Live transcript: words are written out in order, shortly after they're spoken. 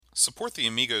Support the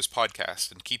Amigos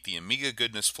podcast and keep the Amiga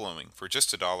goodness flowing for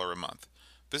just $1 a month.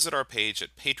 Visit our page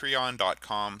at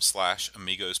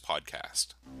patreon.com/AmigosPodcast.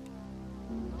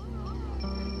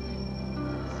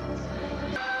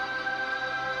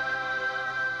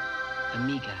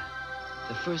 Amiga,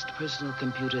 the first personal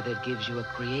computer that gives you a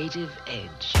creative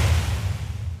edge.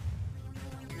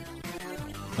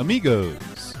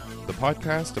 Amigos, the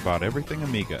podcast about everything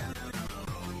Amiga.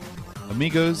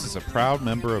 Amigos is a proud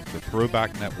member of the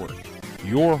Throwback Network,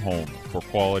 your home for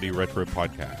quality retro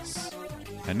podcasts.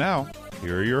 And now,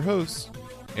 here are your hosts,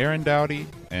 Aaron Dowdy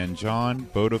and John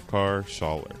Bodovkar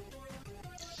Schaller.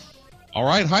 All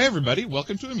right. Hi, everybody.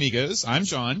 Welcome to Amigos. I'm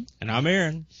John. And I'm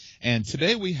Aaron. And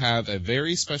today we have a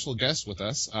very special guest with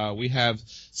us. We have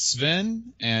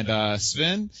Sven. And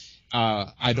Sven,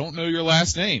 I don't know your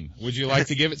last name. Would you like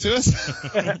to give it to us?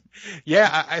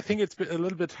 Yeah, I think it's a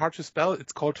little bit hard to spell.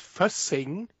 It's called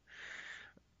Fössing.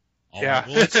 Yeah,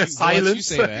 we'll let you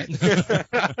say that.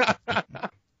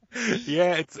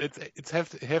 Yeah, it's have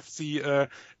the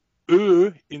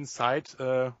Ö inside,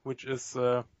 which is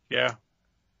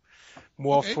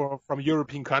more Okay. from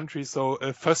European countries. So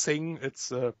Fössing,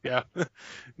 it's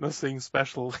nothing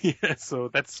special. Yeah, so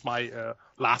that's my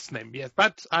last name. Yes,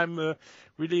 but I'm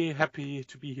really happy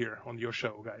to be here on your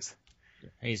show, guys.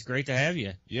 Hey, it's great to have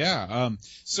you. Yeah.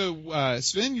 So,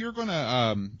 Sven, you're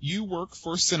you work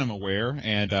for Cinemaware,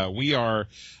 and we are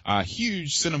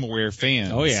huge Cinemaware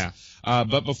fans. Oh, yeah.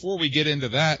 But before we get into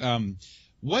that,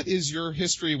 what is your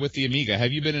history with the Amiga?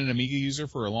 Have you been an Amiga user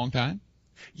for a long time?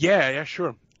 Yeah,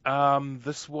 sure.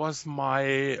 This was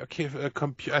my I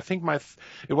think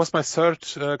it was my third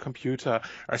computer.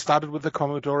 I started with the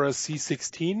Commodore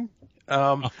C16.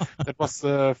 That was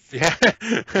There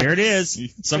it is.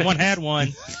 Someone had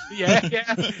one. yeah,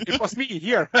 it was me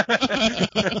here.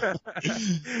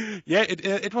 Yeah,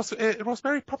 it was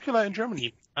very popular in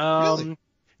Germany. Really?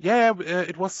 Yeah,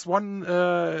 it was one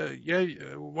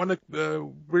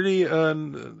really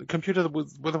computer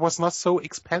that was not so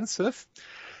expensive.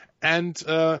 And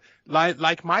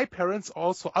like my parents,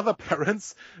 also other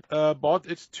parents bought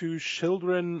it to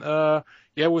children.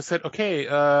 We said, okay,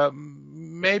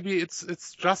 maybe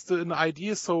it's just an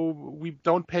idea, so we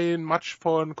don't pay much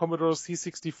for a Commodore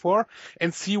C64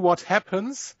 and see what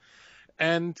happens.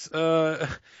 And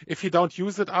if you don't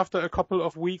use it after a couple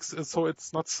of weeks, so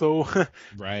it's not so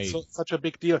Right. such a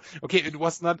big deal. Okay, it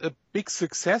was not a big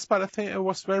success, but I think it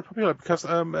was very popular because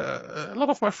a lot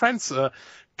of my friends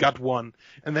got one.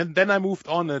 And then I moved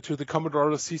on to the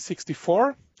Commodore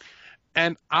C64.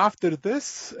 And after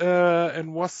this,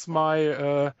 and was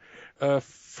my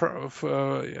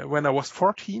when I was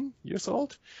 14 years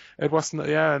old, it was in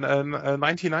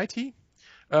 1990.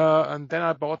 And then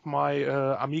I bought my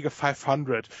Amiga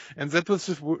 500, and that was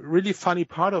the really funny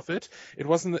part of it. It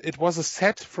was a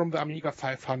set from the Amiga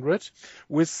 500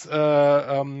 with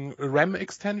RAM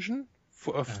extension,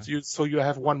 so you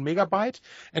have 1 megabyte,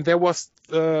 and there was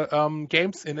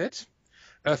games in it,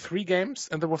 3 games,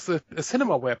 and there was a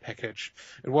Cinemaware package.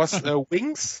 It was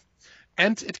Wings,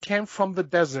 and it came from the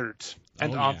desert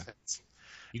and Armsets.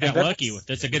 You got lucky with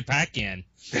that's a good pack-in.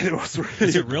 It was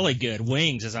It's really good.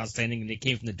 Wings is outstanding, and it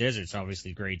came from the desert. It's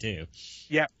obviously great too.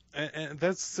 Yeah, and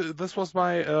this was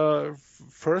my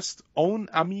first own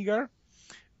Amiga,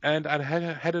 and I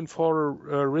had it for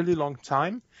a really long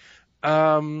time.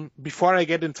 Before I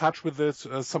get in touch with it,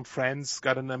 some friends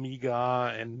got an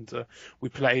Amiga, and we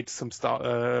played some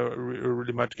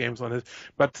really much games on it.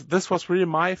 But this was really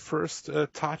my first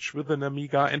touch with an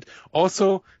Amiga, and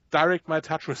also direct my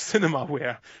touch with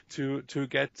Cinemaware to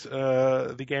get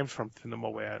the games from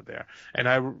Cinemaware there. And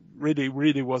I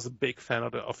really was a big fan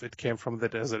of it. Came from the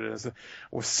desert. I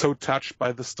was so touched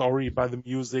by the story, by the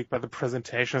music, by the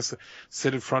presentations.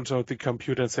 Sit in front of the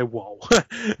computer and say, "Wow,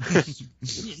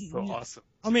 so awesome."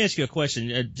 Let me ask you a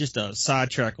question. Just a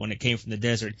sidetrack when it came from the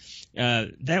desert.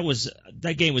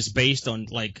 That game was based on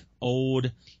like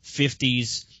old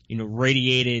 50s,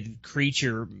 radiated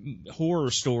creature horror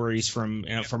stories from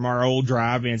our old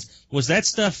drive-ins. Was that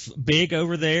stuff big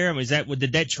over there? I mean,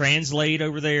 did that translate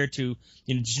over there to,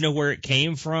 did you know where it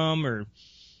came from or?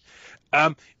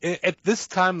 At this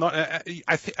time, not.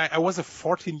 I was a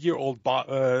 14-year-old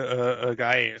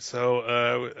guy,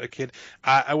 so a kid.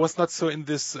 I was not so in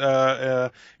this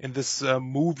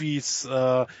movies,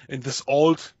 in this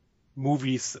old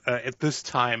movies at this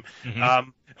time.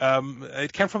 Mm-hmm.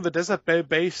 It came from the desert,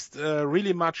 based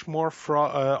really much more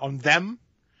on them.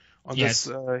 On Yes.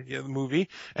 this movie,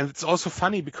 and it's also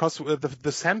funny because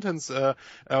the sentence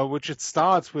which it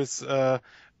starts with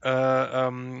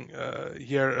the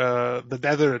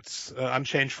desert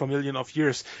unchanged for million of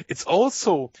years. It's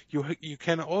also you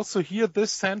can also hear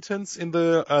this sentence in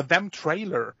the them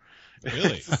trailer.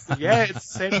 Really? Yeah,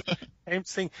 it's the same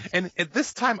thing. And at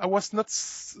this time, I was not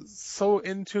so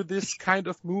into this kind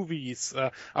of movies.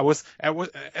 I was,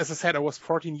 as I said, I was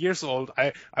 14 years old.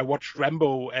 I watched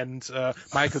Rambo and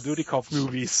Michael Dudikoff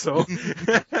movies, so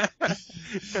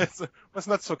it was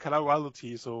not so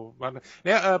quality. So, but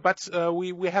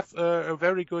we have a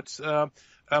very good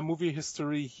movie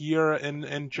history here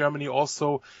in Germany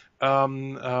also. We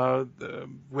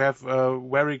have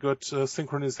very good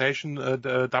synchronization,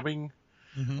 dubbing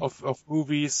of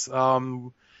movies,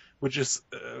 which is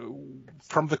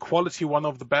from the quality one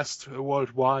of the best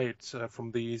worldwide, from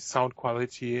the sound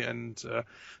quality and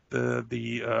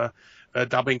the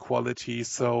dubbing quality.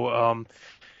 So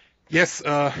yes,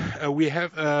 we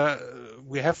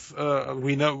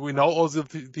know also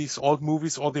these old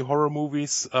movies, all the horror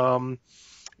movies.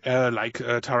 Like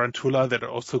Tarantula, that are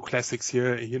also classics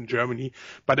here in Germany.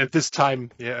 But at this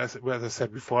time, as I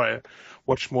said before, I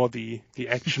watched more the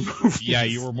action movies. Yeah,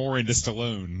 you were more into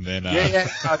Stallone than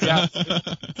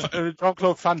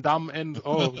Jean-Claude Van Damme and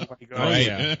oh my god.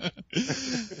 Right.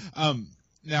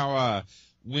 Now,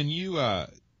 when you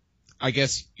I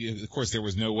guess, of course, there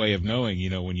was no way of knowing,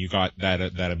 when you got that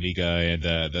Amiga and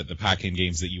the pack-in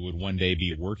games that you would one day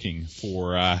be working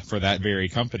for that very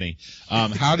company.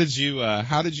 How did you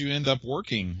end up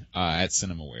working at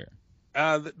CinemaWare?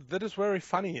 That is very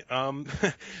funny.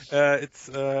 It's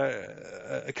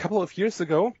a couple of years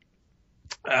ago.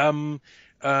 I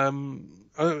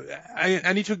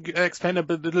need to explain a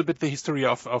little bit the history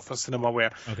of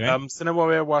CinemaWare. Okay.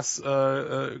 CinemaWare was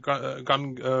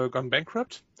gone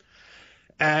bankrupt.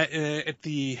 At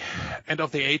the end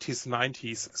of the 80s,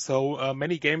 90s. So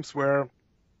many games where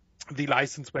the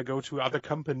license will go to other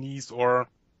companies or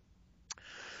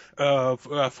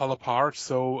fall apart.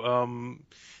 So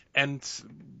and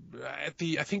I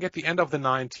think at the end of the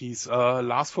 90s,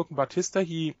 Lars Fulken-Batista,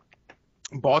 he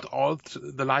bought all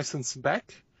the license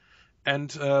back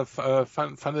and funded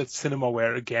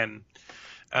CinemaWare again.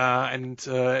 And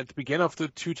at the beginning of the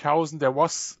 2000, there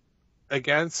was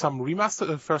again some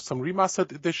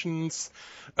remastered editions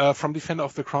from Defender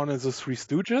of the Crown and the Three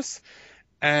Stooges,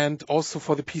 and also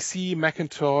for the PC,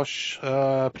 Macintosh,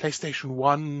 PlayStation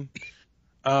 1,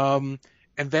 and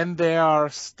then they are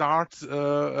thought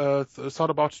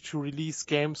about to release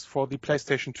games for the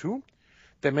PlayStation 2.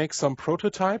 They make some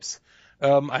prototypes.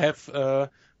 I have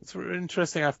it's really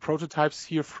interesting. I have prototypes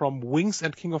here from Wings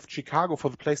and King of Chicago for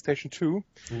the PlayStation 2.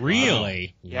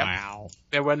 Really? Yeah. Wow.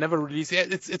 They were never released. Yeah,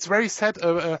 it's very sad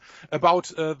about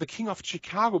the King of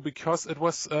Chicago, because it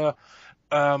was it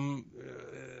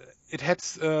had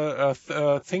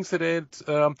things that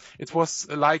it was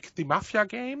like the Mafia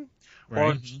game or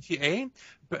Right. GTA,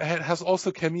 but it has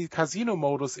also casino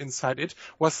modus inside it,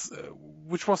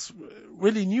 which was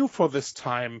really new for this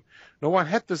time. No one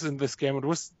had this in this game.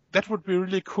 That would be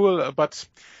really cool, but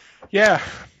yeah,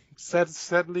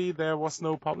 sadly there was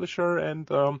no publisher, and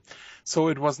so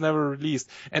it was never released.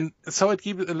 And so it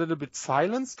gave it a little bit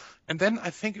silence. And then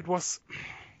I think it was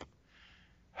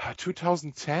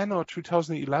 2010 or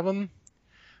 2011.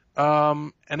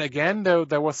 And again,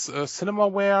 there was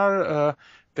CinemaWare.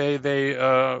 They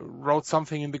wrote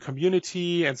something in the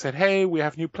community and said, "Hey, we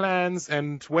have new plans,"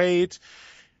 and wait.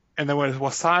 And then it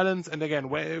was silence, and again,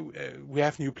 we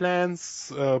have new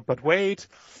plans, but wait.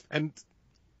 And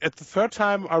at the third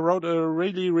time, I wrote a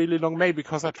really, really long mail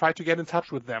because I tried to get in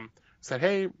touch with them. Said,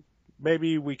 "Hey,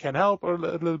 maybe we can help a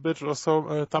little bit or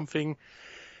so, something."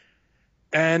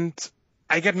 And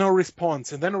I get no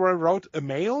response. And then I wrote a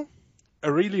mail,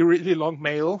 a really, really long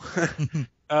mail,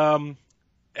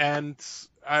 and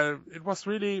it was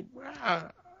really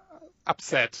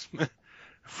upset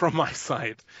from my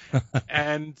side.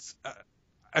 And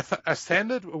I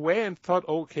sent it away and thought,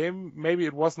 okay, maybe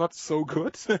it was not so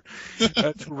good to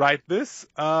write this.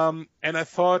 And I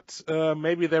thought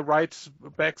maybe they write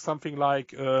back something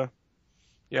like,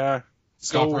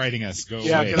 Stop writing us. Go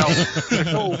yeah, away.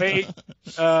 Go away.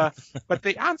 But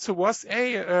the answer was,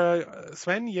 hey,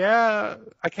 Sven, yeah,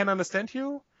 I can understand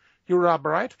you. You're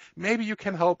right. Maybe you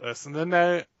can help us. And then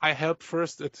I helped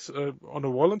first on a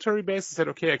voluntary basis. Said,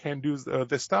 okay, I can do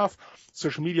this stuff,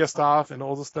 social media stuff, and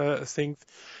all those things.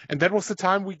 And that was the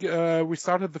time we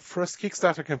started the first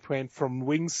Kickstarter campaign from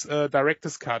Wings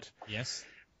Director's Cut. Yes.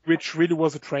 Which really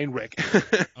was a train wreck.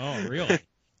 Oh, really?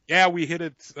 Yeah, we hit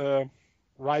it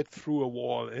right through a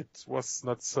wall. It was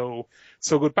not so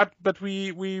good. But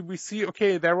we see,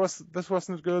 okay, this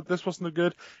wasn't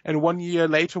good. And 1 year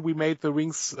later we made the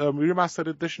Wings remastered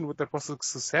edition, that was a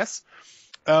success.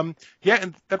 Yeah,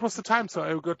 and that was the time. So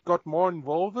I got more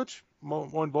involved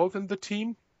in the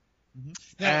team.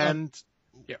 Now, And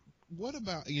what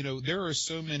about, there are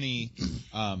so many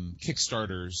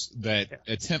Kickstarters that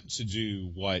attempt to do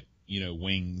what,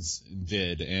 Wings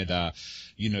did. And, I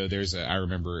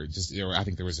remember I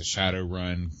think there was a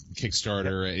Shadowrun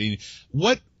Kickstarter.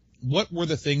 What were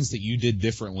the things that you did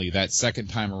differently that second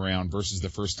time around versus the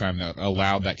first time that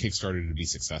allowed that Kickstarter to be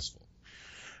successful?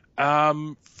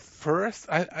 First,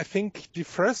 I think the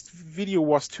first video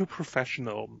was too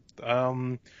professional.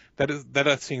 That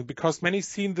I think, because many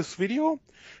seen this video,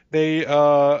 they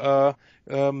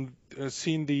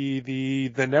seen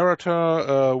the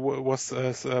narrator was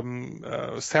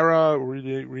Sarah,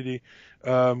 really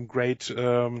great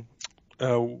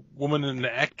woman and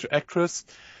actress,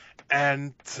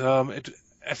 and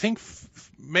I think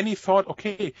many thought,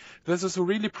 okay, this is a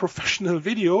really professional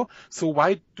video, so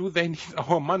why do they need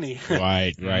our money?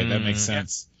 Right, that makes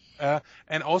sense.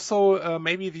 And also,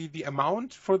 maybe the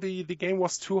amount for the game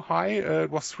was too high. It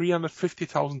was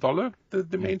 $350,000,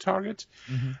 the main target.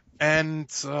 Mm-hmm. And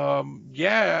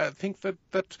I think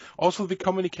that also the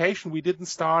communication, we didn't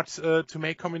start to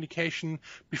make communication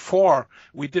before.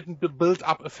 We didn't build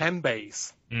up a fan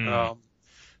base.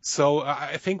 So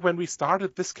I think when we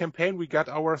started this campaign, we got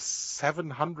our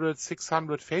 700,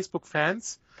 600 Facebook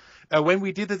fans. When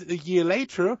we did it a year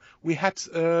later, we had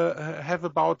have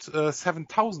about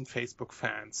 7,000 Facebook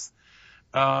fans.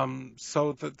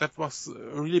 So that was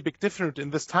a really big difference. In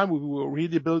this time, we will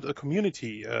really build a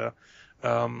community to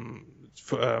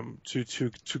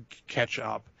catch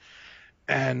up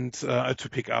and to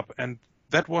pick up. And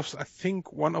that was, I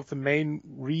think, one of the main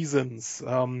reasons.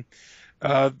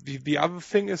 The other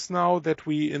thing is now that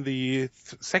we, in the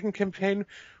second campaign,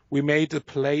 we made a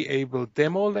playable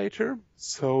demo later,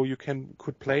 so you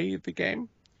could play the game.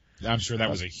 I'm sure that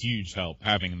was a huge help,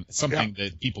 having something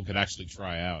that people could actually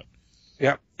try out.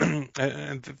 Yeah,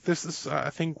 and this is, I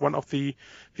think, one of the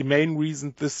main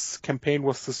reasons this campaign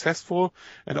was successful,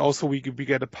 and also we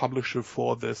get a publisher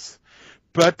for this.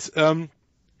 But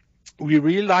we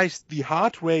realized the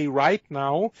hard way right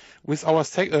now with our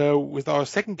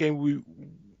second game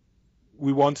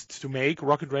we wanted to make,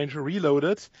 Rocket Ranger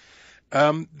Reloaded.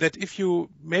 That if you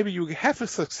have a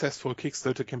successful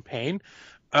Kickstarter campaign,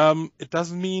 it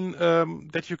doesn't mean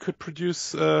that you could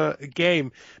produce a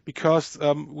game, because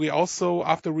we also,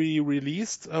 after we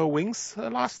released Wings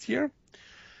last year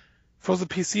for the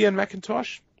PC and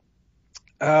Macintosh,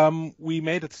 we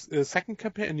made a second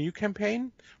campaign, a new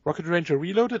campaign, Rocket Ranger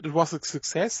Reloaded. It was a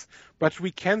success, but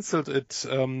we canceled it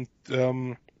 2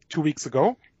 weeks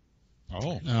ago.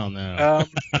 Oh no!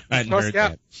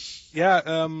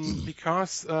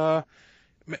 Because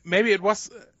maybe it was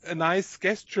a nice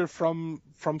gesture from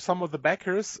some of the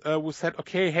backers who said,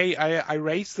 okay, hey, I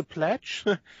raised the pledge,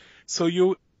 so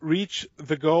you reach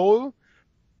the goal,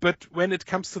 but when it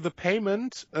comes to the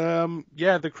payment,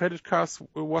 the credit card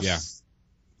was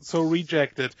so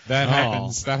rejected. That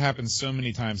happens. That happens so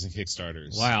many times in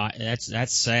Kickstarters. Wow,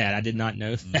 that's sad. I did not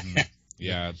know that. Mm-hmm.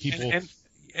 Yeah, people.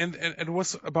 And it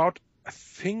was about, I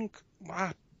think,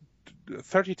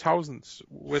 30,000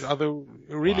 with other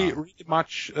really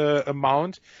much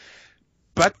amount.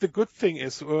 But the good thing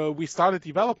is we started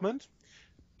development,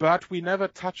 but we never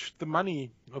touched the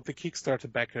money of the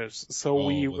Kickstarter backers. So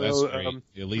we will at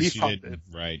least refund you didn't. it.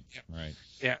 Right.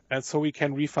 Yeah, and so we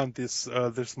can refund this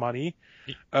money.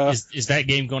 Is that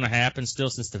game going to happen still,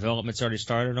 since development's already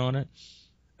started on it?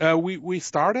 We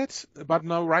started, but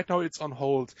right now it's on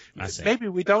hold. I see. Maybe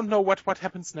we don't know what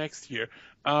happens next year.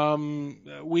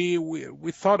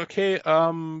 We thought, okay,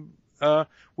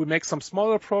 we make some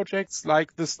smaller projects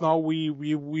like this. Now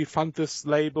we fund this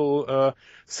label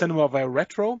Cinemaware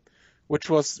Retro, which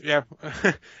was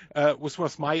which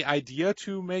was my idea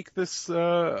to make this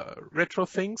retro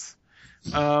things.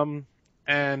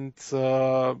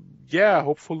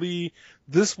 Hopefully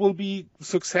this will be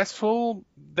successful.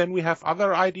 Then we have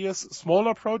other ideas,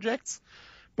 smaller projects,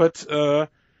 but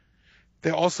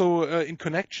they're also in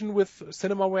connection with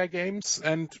Cinemaware games,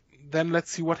 and then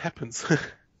let's see what happens.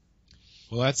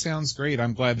 Well, that sounds great.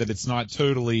 I'm glad that it's not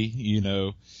totally,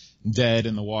 dead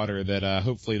in the water, that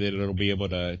hopefully that it'll be able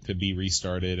to be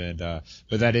restarted. And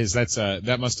but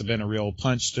that must have been a real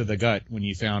punch to the gut when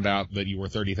you found out that you were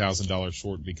 $30,000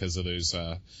 short because of those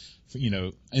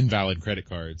invalid credit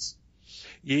cards.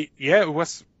 Yeah, it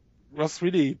was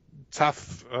really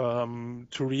tough to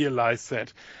realize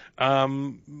that.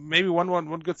 Maybe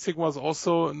one good thing was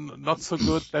also not so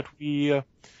good that we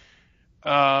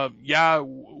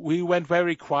We went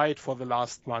very quiet for the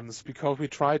last months because we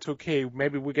tried to,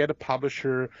 maybe we get a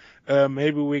publisher,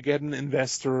 maybe we get an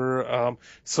investor.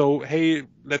 So, hey,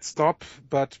 let's stop,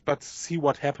 but see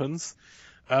what happens.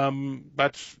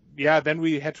 Then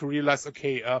we had to realize,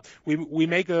 we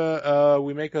make a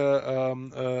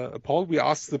poll. We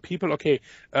ask the people,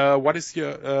 what is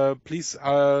your, please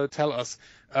tell us,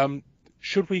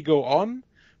 should we go on?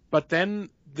 But then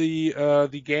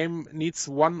the game needs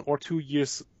 1 or 2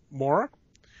 years more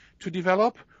to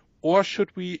develop, or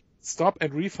should we stop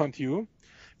and refund you?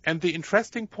 And the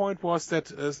interesting point was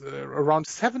that around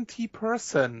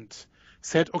 70%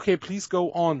 said, please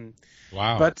go on.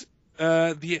 Wow. But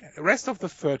the rest of the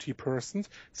 30%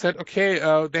 said,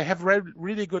 they have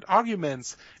really good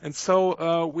arguments. And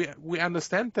so we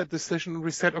understand that decision.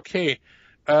 We said,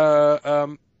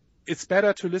 it's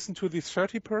better to listen to these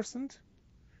 30%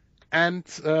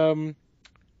 and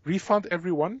refund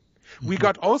everyone. Mm-hmm. We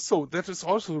got also, that is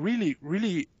also really,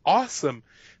 really awesome,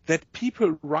 that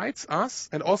people write us,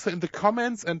 and also in the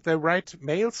comments, and they write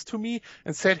mails to me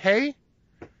and said, hey,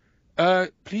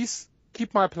 please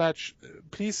keep my pledge.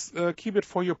 Please keep it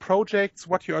for your projects,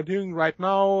 what you are doing right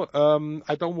now.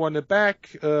 I don't want it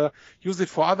back. Use it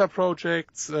for other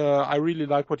projects. I really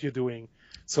like what you're doing.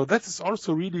 So that is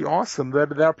also really awesome.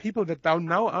 That there are people that don't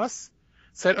know us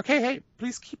said, hey,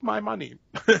 please keep my money.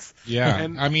 Yeah,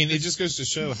 and I mean, it just goes to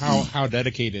show how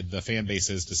dedicated the fan base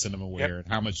is to Cinemaware, and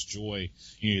how much joy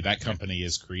that company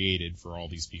has created for all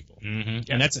these people. Mm-hmm. Yep.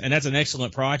 And that's an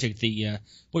excellent project. The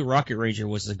Rocket Ranger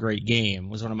was a great game. It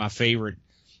was one of my favorite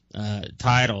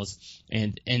titles,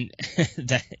 and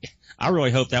that, I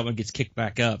really hope that one gets kicked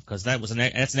back up, because that's an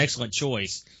excellent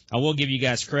choice. I will give you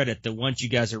guys credit. The ones you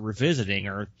guys are revisiting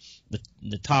are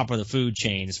the top of the food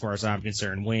chain as far as I'm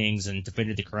concerned. Wings and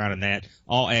Defending the Crown and that,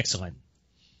 all excellent.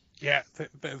 Yeah,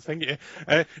 thank you.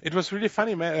 It was really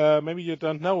funny. Maybe you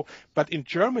don't know, but in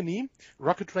Germany,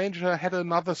 Rocket Ranger had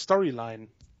another storyline.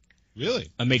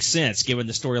 Really? That makes sense, given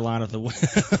the storyline of the.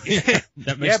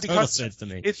 That makes total sense to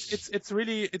me. It's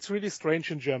really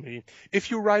strange in Germany.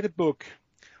 If you write a book,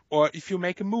 or if you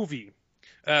make a movie,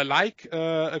 like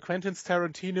Quentin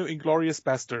Tarantino, Inglourious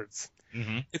Bastards,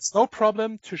 mm-hmm. It's no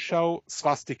problem to show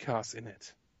swastikas in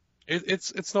it.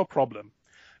 It's no problem.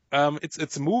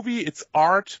 It's a movie, it's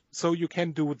art, so you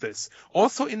can do this.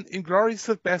 Also in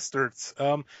Inglourious Bastards,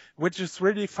 which is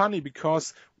really funny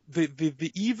because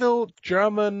the evil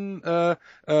German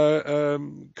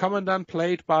commandant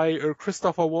played by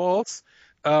Christopher Waltz,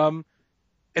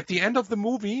 at the end of the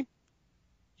movie,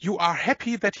 you are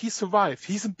happy that he survived.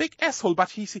 He's a big asshole,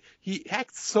 but he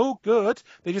acts so good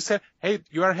that you say, hey,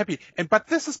 you are happy. But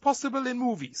this is possible in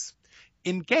movies.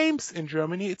 In games in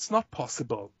Germany, it's not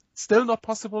possible. Still not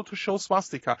possible to show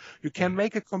swastika. You can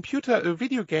make a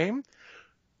video game,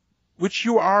 which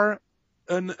you are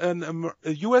a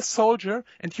US soldier,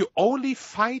 and you only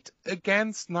fight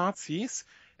against Nazis,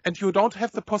 and you don't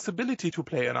have the possibility to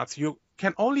play a Nazi. You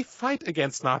can only fight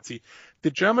against Nazi.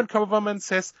 The German government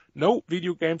says, no,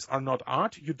 video games are not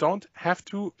art. You don't have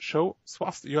to show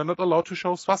swastika. You're not allowed to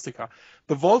show swastika.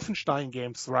 The Wolfenstein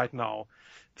games right now,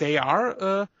 they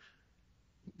have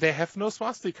no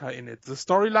swastika in it. The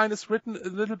storyline is written a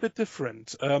little bit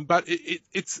different, but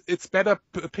it's better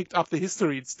picked up the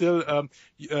history. It's still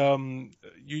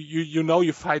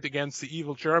you fight against the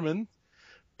evil German,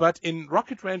 but in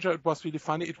Rocket Ranger it was really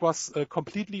funny. It was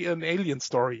completely an alien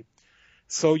story.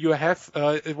 So you have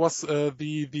it was how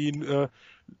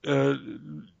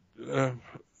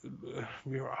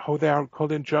they are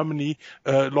called in Germany,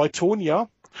 Leutonia.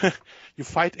 You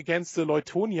fight against the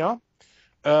Leutonia.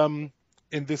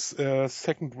 In this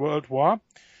Second World War,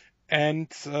 and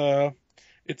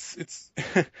it's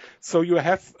so you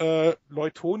have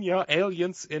Leutonia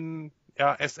aliens in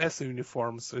SS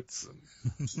uniforms. It's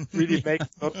really makes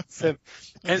no sense.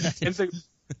 And the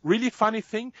really funny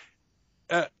thing,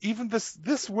 even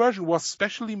this version was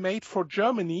specially made for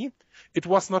Germany. It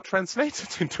was not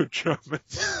translated into German.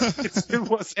 It still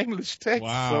was English text.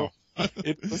 Wow. So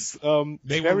it was.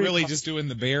 They were really just doing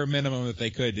the bare minimum that they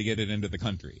could to get it into the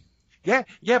country. Yeah,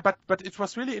 but it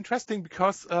was really interesting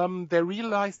because they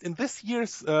realized in this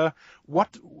year's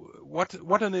what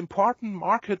an important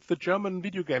market the German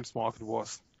video games market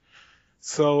was.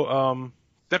 So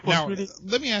that was now, really.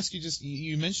 Let me ask you, just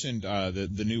you mentioned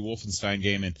the new Wolfenstein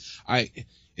game, and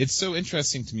it's so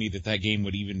interesting to me that game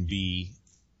would even be,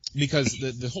 because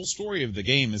the whole story of the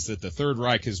game is that the Third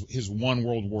Reich has won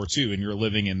World War II, and you're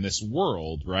living in this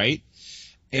world, right?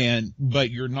 But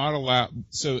you're not allowed,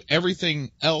 so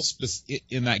everything else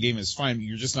in that game is fine.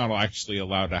 You're just not actually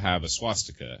allowed to have a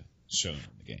swastika shown in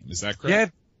the game. Is that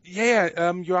correct?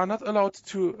 You are not allowed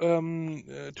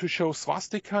to show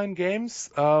swastika in games.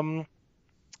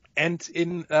 And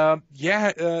in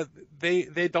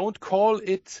they don't call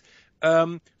it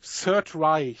Third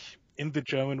Reich in the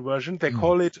German version. They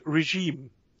call it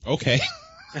regime. Okay.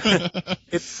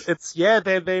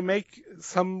 They make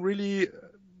some really,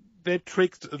 they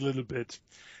tricked a little bit.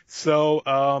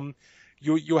 So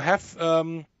you have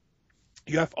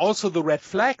also the red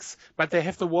flags, but they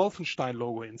have the Wolfenstein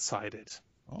logo inside it.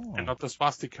 Oh. And not the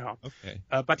swastika. Okay.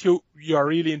 But you are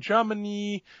really in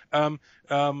Germany.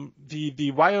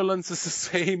 The violence is the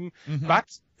same,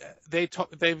 but they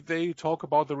talk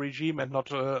about the regime and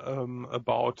not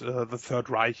about the Third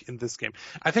Reich in this game.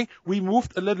 I think we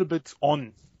moved a little bit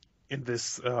on in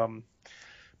this,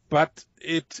 but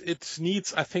it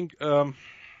needs, I think,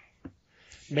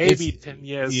 maybe 10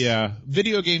 years. Yeah,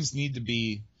 video games need to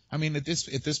be. I mean, at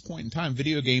this point in time,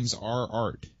 video games are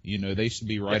art. You know, they should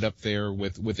be right up there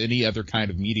with any other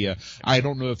kind of media. I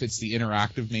don't know if it's the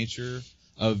interactive nature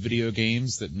of video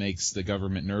games that makes the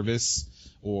government nervous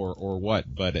or what,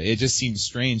 but it just seems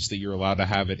strange that you're allowed to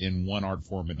have it in one art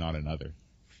form and not another.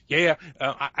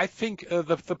 I think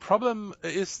the problem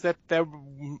is that there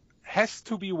has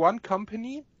to be one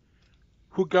company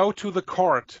who go to the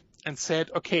court and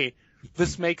said, okay,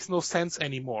 this makes no sense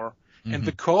anymore. And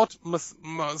the court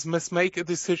must make a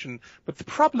decision. But the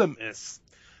problem is,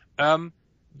 the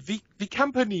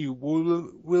company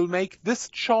will make this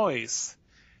choice,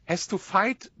 has to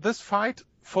fight this fight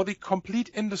for the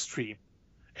complete industry.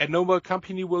 And no more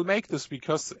company will make this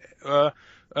because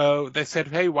they said,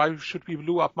 hey, why should we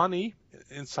blow up money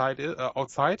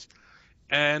outside?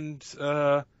 And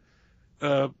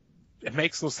it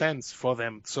makes no sense for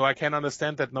them. So I can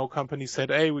understand that no company said,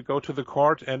 hey, we go to the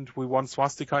court and we want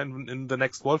swastika in the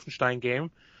next Wolfenstein game.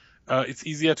 It's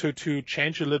easier to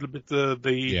change a little bit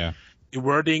the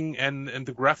wording and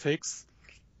the graphics.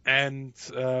 And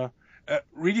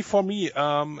really for me,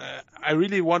 I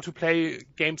really want to play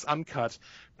games uncut,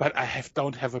 but I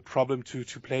don't have a problem to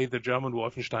play the German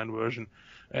Wolfenstein version.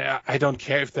 I don't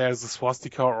care if there's a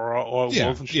swastika or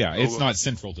Wolfenstein. Yeah, it's not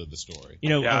central to the story. You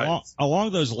know,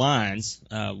 along those lines,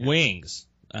 Wings,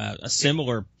 a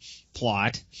similar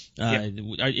plot.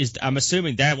 I'm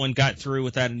assuming that one got through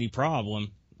without any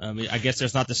problem. I mean, I guess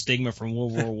there's not the stigma from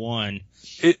World War I.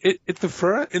 In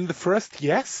the first,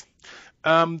 yes.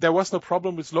 There was no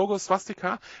problem with logo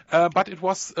swastika, but it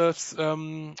was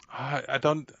I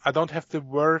don't have the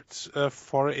word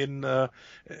for in the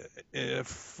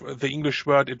English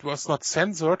word. It was not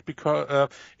censored because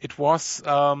it was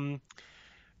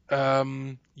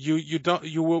you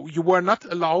were not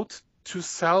allowed to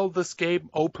sell this game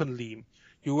openly.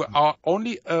 You are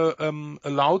only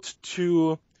allowed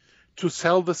to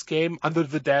sell this game under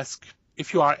the desk.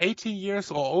 If you are 18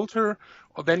 years or older,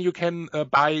 then you can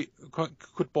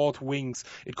could bought Wings.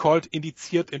 It's called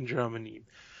indiziert in Germany.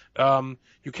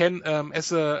 You can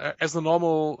as a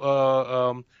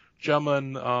normal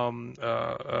German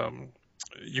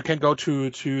you can go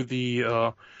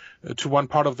to one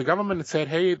part of the government and say,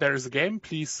 hey, there is a game,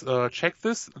 please check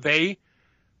this. They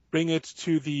bring it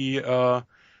to the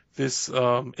this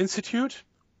institute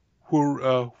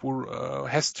who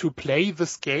has to play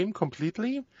this game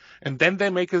completely, and then they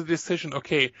make a decision.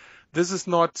 Okay, this is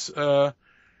not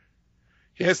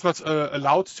it's not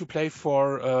allowed to play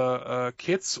for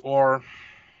kids or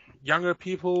younger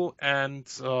people, and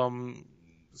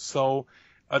so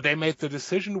they made the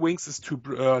decision. Wings is too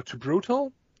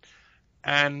brutal,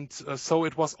 and so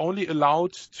it was only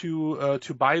allowed to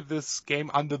buy this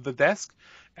game under the desk.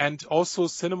 And also,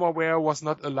 Cinemaware was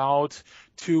not allowed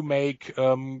to make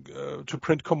to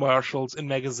print commercials in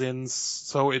magazines.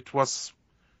 So it was,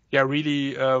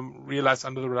 really realized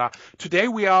under the radar. Today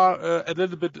we are a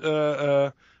little bit we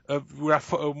are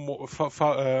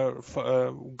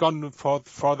gone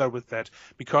further with that,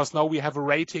 because now we have a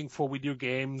rating for video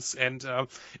games, and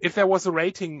if there is a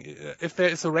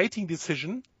rating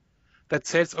decision that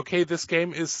says, okay, this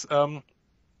game is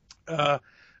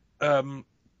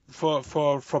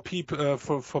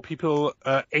for people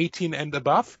 18 and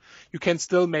above, you can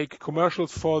still make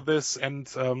commercials for this, and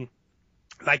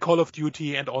like Call of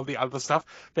Duty and all the other stuff,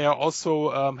 they are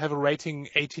also have a rating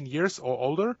 18 years or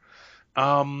older,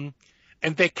 and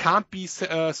they can't be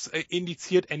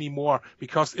indiziert anymore,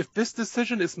 because if this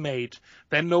decision is made,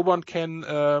 then no one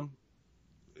can.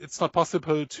 It's not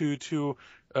possible to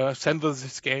censor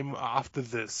this game after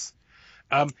this.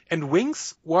 And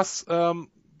Wings was.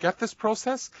 Got this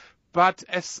process, but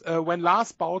as when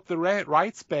Lars bought the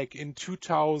rights back in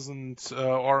 2000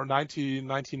 or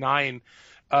 1999,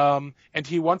 and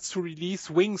he wants to release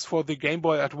Wings for the Game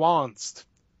Boy Advanced,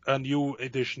 a new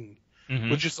edition,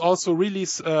 which is also really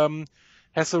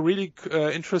has a really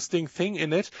interesting thing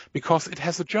in it because it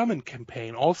has a German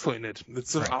campaign also in it.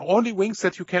 It's the only Wings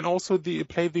that you can also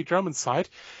play the German side,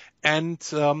 and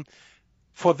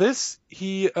for this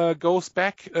he goes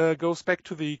back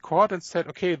to the court and said,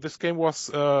 okay, this game was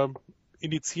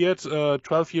initiated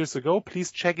 12 years ago.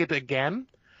 Please check it again.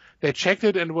 They checked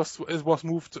it and it was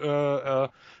moved down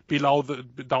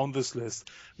this list.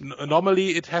 Normally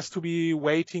it has to be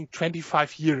waiting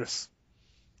 25 years.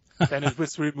 Then it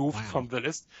was removed from the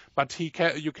list. But you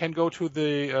can go to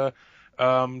the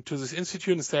to this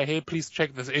institute and say, hey, please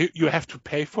check this. You have to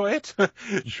pay for it.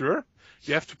 Sure.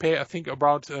 You have to pay, I think,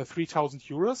 about 3,000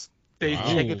 euros. They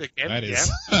check it again. That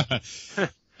is,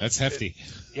 that's hefty.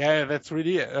 Yeah, that's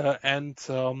really, and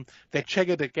they check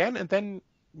it again, and then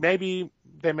maybe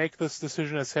they make this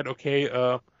decision and said,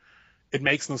 okay, it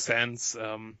makes no sense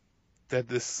that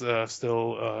this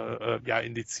still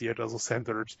indiziert, also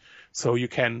centered, so you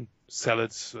can sell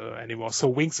it anymore. So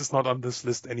Wings is not on this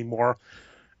list anymore,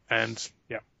 and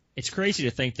yeah. It's crazy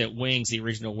to think that Wings, the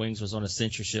original Wings, was on a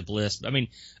censorship list. I mean,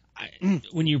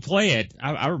 when you play it,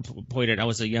 I played it. I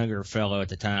was a younger fellow at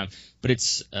the time, but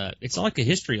it's like a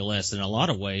history lesson in a lot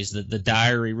of ways. The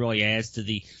diary really adds to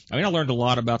the. I mean, I learned a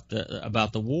lot about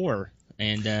the war,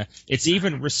 and it's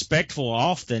even respectful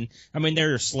often. I mean,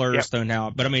 there are slurs thrown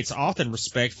out, but I mean, it's often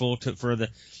respectful to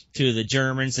the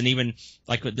Germans, and even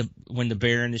like when the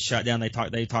Baron is shot down, they talk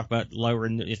about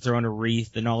throwing a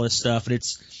wreath and all this stuff. And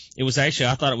it was actually,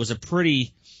 I thought it was a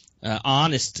pretty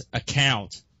honest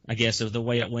account, I guess, of the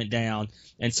way it went down.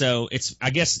 And so I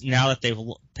guess now that they've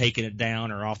taken it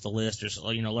down or off the list,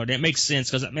 or it makes sense,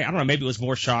 because I don't know, maybe it was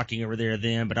more shocking over there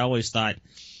then, but I always thought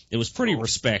it was pretty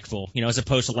respectful, as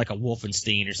opposed to like a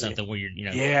Wolfenstein or something where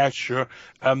you're. Yeah, sure.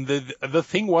 The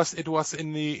thing was, it was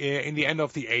in the end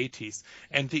of the 80s,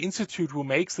 and the institute who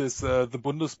makes this, the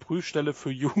Bundesprüfstelle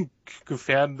für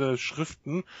jugendgefährdende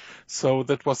Schriften, so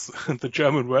that was the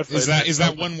German word for it. Is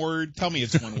that one word? Tell me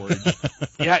it's one word.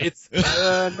 Yeah, it's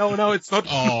no, it's not.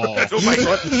 Oh, oh my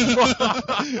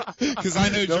god! Because I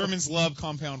know Germans love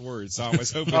compound words, so I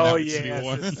was hoping that would be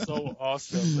one. It's so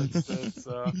awesome.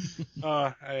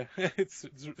 It's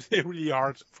really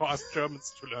hard for us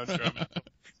Germans to learn German.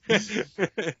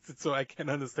 So I can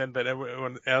understand that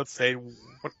everyone else say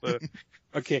what the.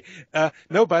 Okay,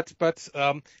 no, but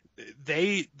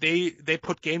they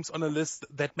put games on a list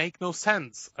that make no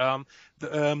sense. Do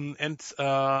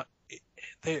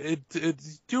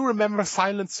you remember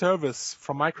Silent Service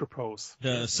from Microprose?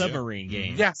 The submarine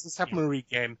game. Yes, the submarine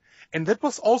game, and that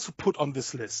was also put on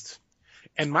this list.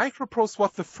 And Microprose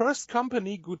was the first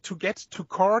company to get to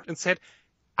court and said,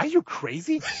 "Are you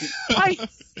crazy? Why?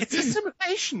 It's a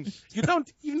simulation. You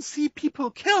don't even see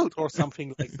people killed or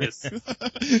something like this.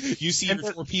 You see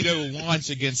your torpedo launch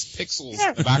against pixels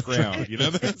in the background.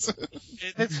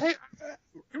 They say,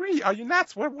 really? Are you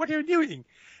nuts? What are you doing?"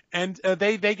 And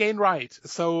they gain right.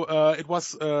 So it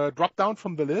was dropped down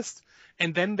from the list,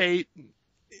 and then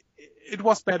it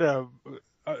was better.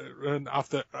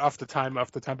 After time,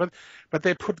 but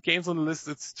they put games on the list.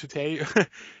 It's today.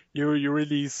 you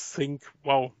really think,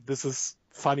 wow, this is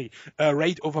funny.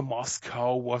 Raid Over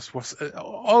Moscow was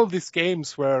all these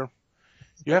games where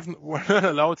you were not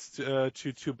allowed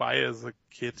to buy as a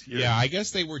kid. Yeah, I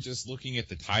guess they were just looking at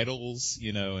the titles,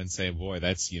 and saying, boy,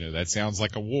 that's that sounds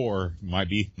like a war. Might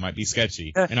be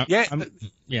sketchy. They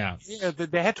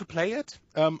had to play it.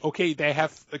 Okay, they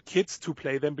have kids to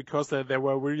play them because they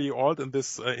were really old in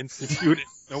this institute.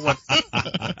 No one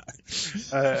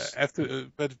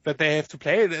but they have to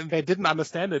play it, and they didn't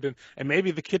understand it. And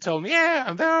maybe the kid told me,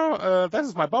 and there, this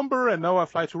is my bomber, and now I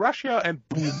fly to Russia, and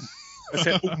boom. I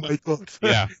said, oh my god.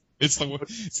 Yeah. It's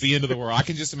the end of the world. I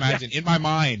can just imagine in my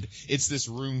mind, it's this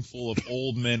room full of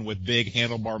old men with big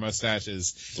handlebar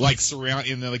mustaches, like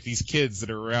surrounding like these kids that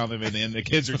are around them, and the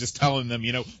kids are just telling them,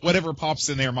 whatever pops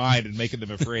in their mind and making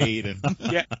them afraid. And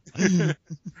yeah,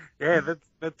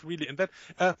 that's really, and that.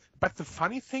 But the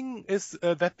funny thing is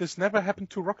that this never happened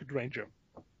to Rocket Ranger.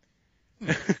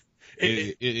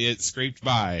 It scraped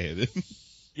by.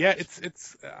 Yeah,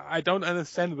 it's. I don't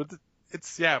understand, but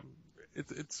it's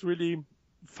really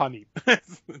funny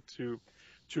to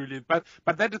really, but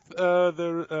that is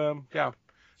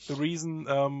the reason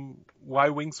why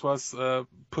Wings was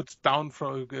put down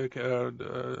from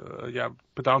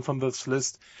this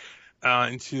list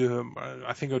into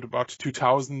I think about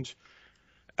 2000,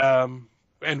 and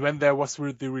when there was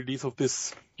the release of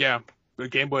this the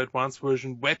Game Boy Advance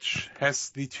version, which has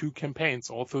the two campaigns,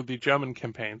 also the German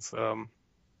campaigns.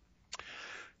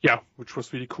 Yeah, which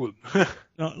was really cool.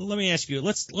 Now, let me ask you.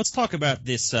 Let's talk about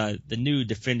this the new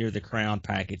Defender of the Crown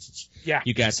package Yeah.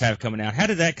 you guys have coming out. How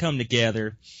did that come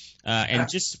together? And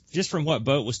just from what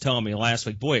Boat was telling me last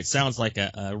week, boy, it sounds like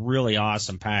a really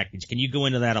awesome package. Can you go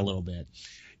into that a little bit?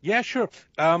 Yeah, sure.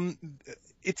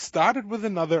 It started with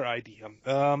another idea.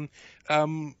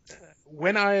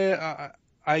 When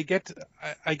I get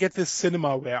this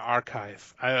Cinemaware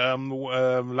archive.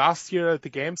 Last year at the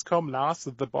Gamescom, Lars,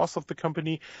 the boss of the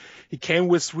company, he came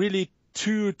with really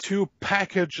two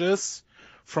packages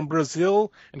from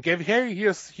Brazil and gave,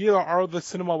 here are the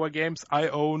Cinemaware games I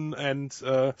own and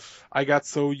I got,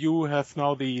 so you have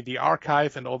now the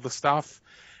archive and all the stuff.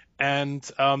 And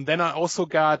then I also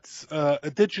got a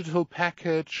digital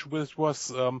package which was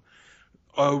with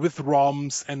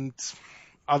ROMs and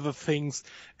other things,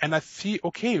 and I see,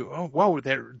 okay, oh wow,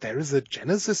 there is a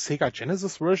Sega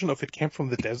Genesis version of It Came from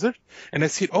the Desert, and I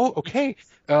see, oh okay,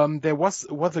 there was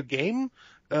a game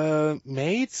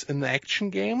made, an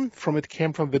action game from It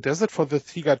Came from the Desert for the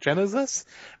Sega Genesis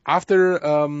after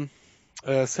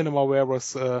Cinemaware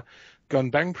was gone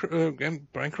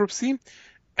bankruptcy,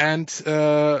 and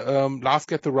Lars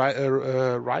got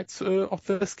the rights of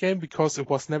this game because it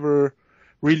was never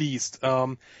released.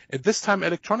 At this time,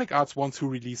 Electronic Arts wants to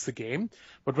release the game,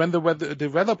 but when the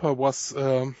developer was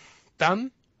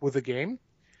done with the game,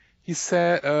 he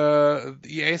said,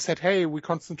 EA said, hey, we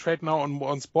concentrate now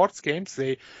on sports games.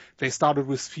 They started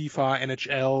with FIFA,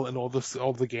 NHL, and all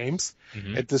the games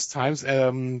at this times,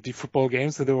 the football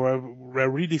games, and they were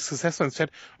really successful, and said,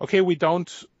 okay, we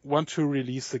don't want to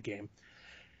release the game.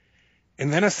 And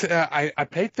then I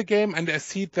played the game, and I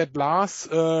see that Lars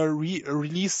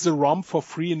released the ROM for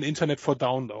free on the internet for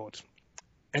download.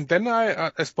 And then I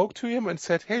spoke to him and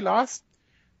said, hey Lars,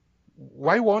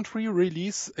 why won't we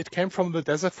release It Came from the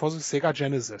Desert for the Sega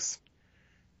Genesis?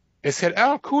 He said,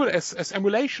 oh cool, as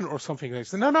emulation or something. I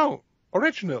said, no,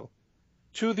 original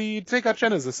to the Sega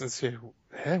Genesis. And I said,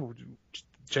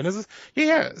 Genesis?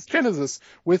 Yeah, it's Genesis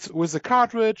with a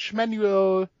cartridge,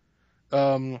 manual,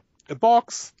 a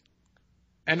box.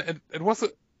 And it was,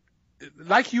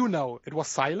 like you know, it was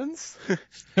silence.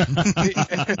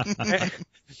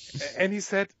 And he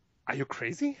said, are you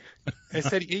crazy? I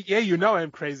said, yeah, you know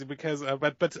I'm crazy because,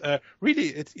 but really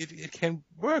it can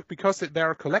work because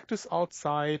there are collectors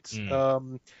outside,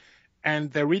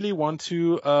 and they really want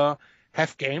to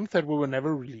have games that were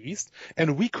never released.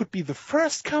 And we could be the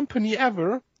first company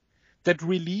ever that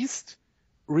released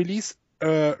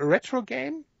a retro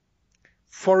game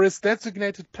for its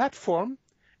designated platform.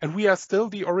 And we are still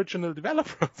the original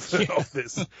developers of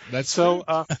this. That's so.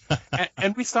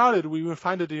 And we started. We will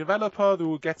find a developer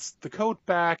who gets the code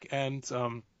back, and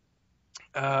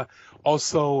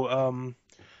also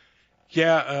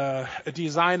a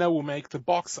designer will make the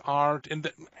box art.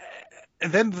 And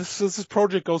then this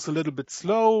project goes a little bit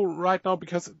slow right now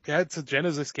because it's a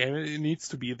Genesis game. It needs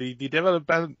to be the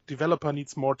developer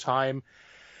needs more time,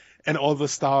 and all the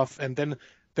stuff. And then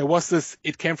there was this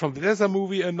It Came from the Desert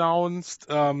movie announced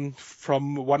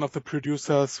from one of the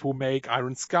producers who make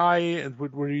Iron Sky, and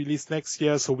would be released next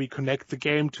year, so we connect the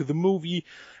game to the movie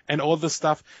and all this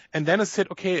stuff. And then I said,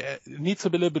 okay, it needs to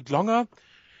be a little bit longer.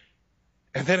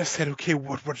 And then I said, okay,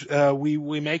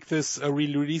 we make this,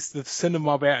 we release the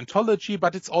Cinemaware anthology,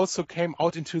 but it's also came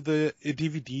out into the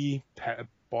DVD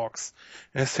box.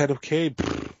 And I said, okay,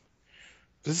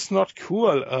 this is not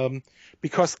cool,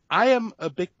 because I am a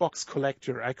big box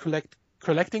collector. I collect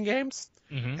collecting games,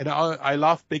 and I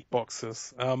love big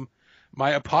boxes.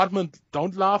 My apartment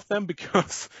don't love them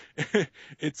because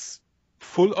it's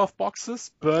full of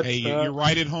boxes, but hey, you're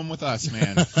right at home with us,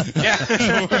 man. Yeah,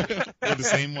 we're the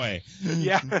same way.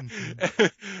 Yeah,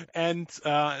 and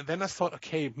then I thought,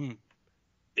 okay,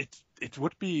 it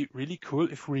would be really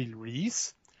cool if we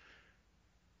release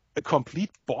a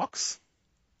complete box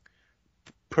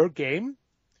per game,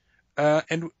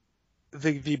 and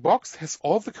the box has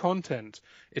all the content.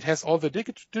 It has all the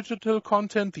digital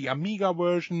content, the Amiga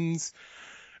versions,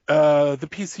 the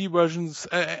PC versions,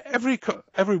 every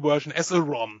version as a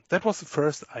ROM. That was the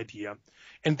first idea.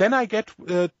 And then I get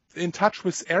in touch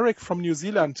with Eric from New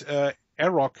Zealand.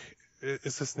 Arock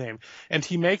is his name. And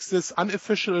he makes this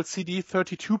unofficial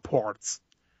CD32 ports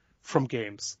from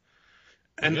games.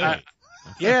 And really?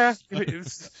 Yeah,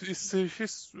 that's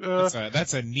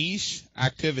a niche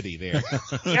activity there.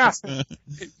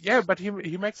 Yeah, but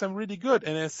he makes them really good,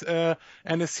 and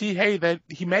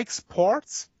he makes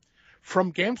ports from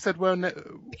games that were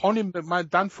only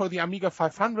done for the Amiga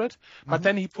 500, but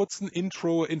then he puts an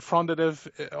intro in front of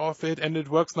it, and it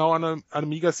works now on an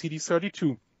Amiga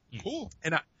CD32. Cool.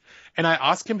 And I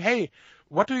asked him, hey,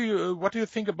 what do you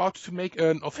think about to make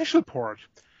an official port?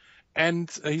 And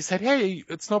he said, hey,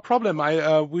 it's no problem.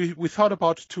 We thought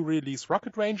about to release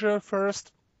Rocket Ranger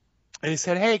first. And he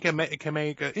said, hey, can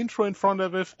make an intro in front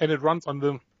of it, and it runs on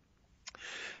the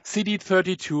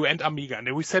CD32 and Amiga.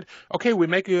 And we said, okay, we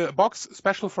make a box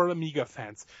special for Amiga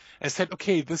fans. I said,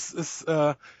 okay, this is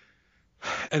a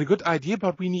good idea,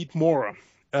 but we need more.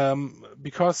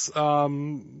 Because I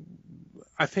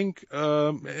think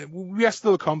we are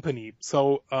still a company,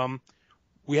 so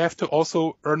we have to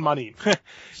also earn money.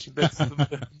 That's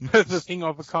the thing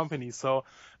of a company. So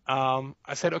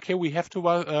I said, okay, we have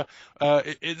to.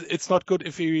 It's not good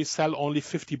if we sell only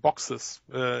 50 boxes.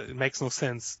 It makes no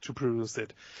sense to produce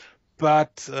it.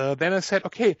 But then I said,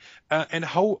 okay, and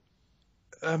how?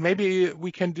 Maybe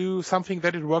we can do something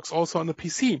that it works also on the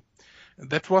PC.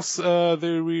 That was that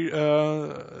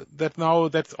now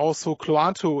that also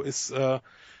Cloanto is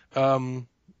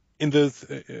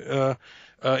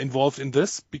involved in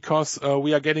this, because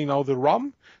we are getting now the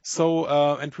ROM. So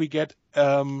and we get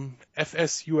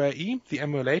FSURE, the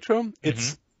emulator.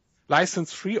 It's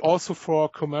license free also for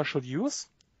commercial use,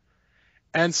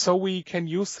 and so we can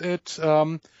use it.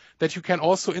 That you can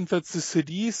also insert the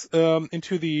CDs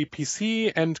into the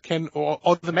PC and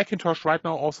or the Macintosh right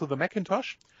now, also the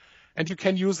Macintosh. And you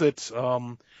can use it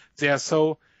there.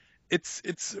 So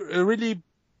it's a really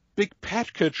big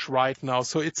package right now.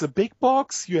 So it's a big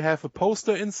box. You have a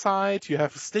poster inside. You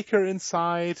have a sticker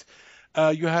inside.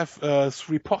 You have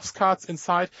 3 postcards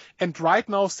inside. And right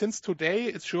now, since today,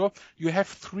 it's sure you have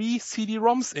 3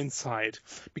 CD-ROMs inside.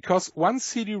 Because one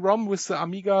CD-ROM with the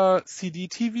Amiga CD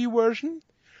TV version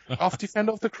of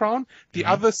Defender of the Crown. The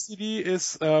other CD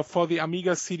is for the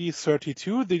Amiga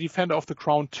CD32, the Defender of the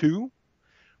Crown 2.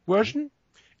 Version,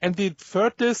 and the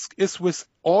third disc is with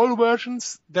all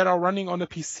versions that are running on a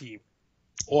PC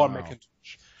or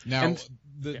Macintosh. Now, and,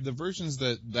 the versions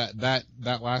that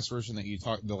last version that you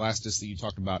talked, the last disc that you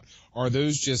talked about, are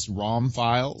those just ROM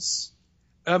files?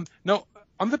 No,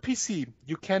 on the PC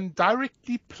you can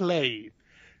directly play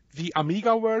the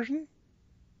Amiga version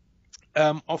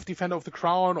of Defender of the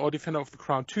Crown or Defender of the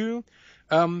Crown 2.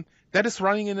 That is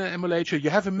running in an emulator. You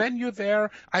have a menu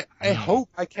there. I hope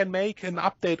I can make an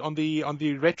update on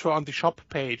the retro on the shop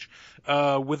page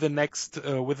within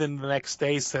the next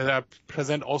days that I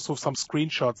present also some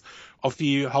screenshots of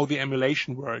how the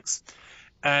emulation works,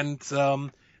 and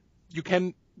you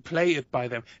can play it by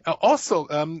them. Also,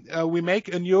 we make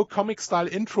a new comic style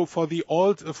intro for the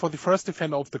first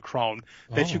Defender of the Crown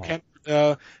that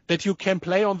you can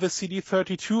play on the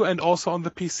CD32 and also on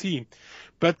the PC.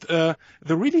 But the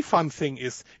really fun thing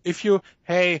is if you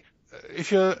are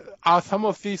some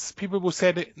of these people who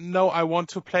said, no, I want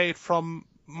to play it from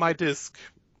my disk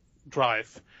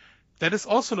drive, that is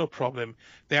also no problem.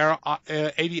 There are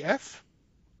ADF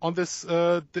on this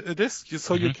disk,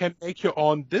 so you can make your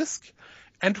own disk.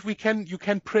 And you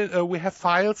can print. We have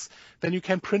files. Then you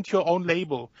can print your own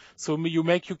label. So you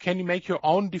can make your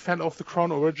own Defender of the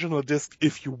Crown original disc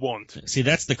if you want. See,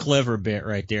 that's the clever bit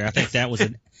right there. I think that was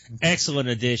an excellent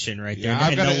addition right there.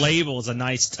 And the label is a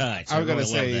nice touch. I've got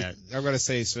to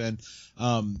say, Sven,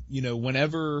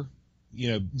 whenever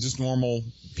just normal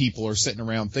people are sitting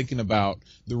around thinking about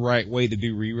the right way to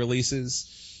do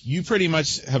re-releases, you pretty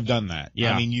much have done that.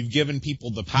 Yeah. I mean, you've given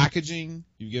people the packaging,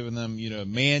 you've given them, a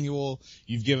manual,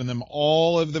 you've given them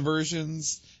all of the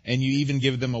versions, and you even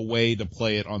give them a way to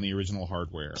play it on the original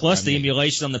hardware. Plus, the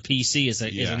emulation on the PC is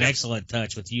an excellent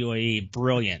touch with UAE.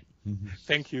 Brilliant.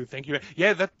 Thank you.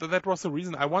 Yeah, that was the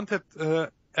reason I wanted,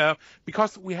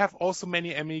 because we have also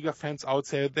many Amiga fans out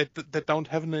there that don't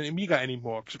have an Amiga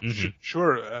anymore.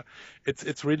 Sure,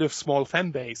 it's really a small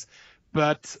fan base,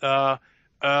 but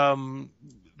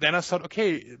then I thought,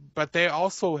 okay, but they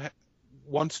also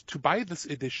want to buy this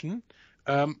edition,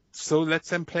 so let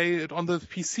them play it on the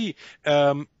PC.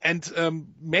 And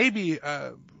maybe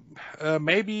I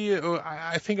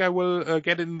think I will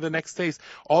get it in the next days.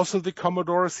 Also, the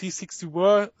Commodore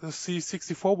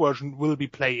C64 version will be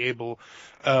playable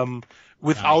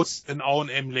without an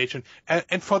own emulation.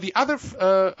 And for the other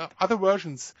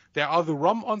versions, there are the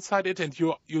ROM inside it, and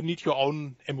you need your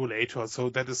own emulator. So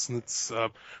that is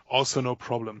also no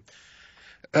problem.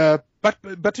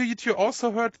 But you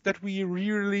also heard that we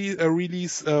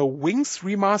release Wings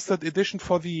Remastered Edition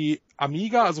for the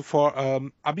Amiga, also for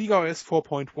Amiga OS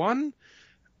 4.1,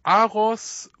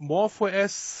 AROS,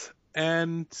 MorphOS,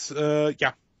 and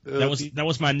That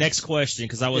was my next question,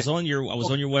 because I was on your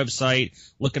website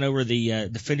looking over the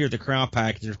Defender of the Crown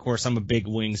package. Of course, I'm a big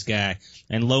Wings guy,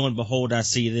 and lo and behold, I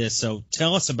see this. So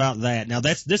tell us about that. Now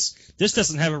this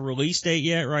doesn't have a release date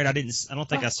yet, right? I don't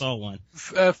think I saw one.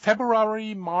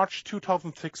 March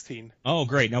 2016. Oh,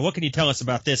 great. Now what can you tell us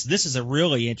about this? This is a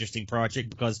really interesting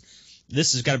project, because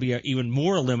this has got to be an even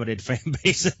more limited fan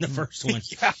base than the first one.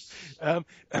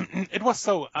 It was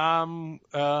so.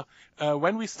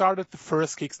 When we started the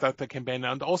first Kickstarter campaign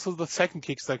and also the second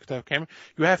Kickstarter campaign,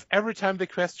 you have every time the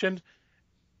question,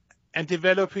 and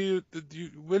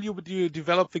will you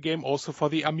develop the game also for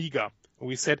the Amiga? And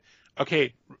we said,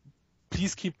 okay,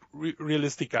 please keep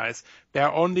realistic, guys. There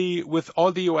are only, with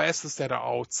all the OSs that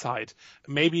are outside,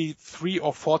 maybe 3,000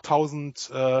 or 4,000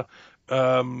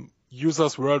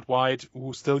 users worldwide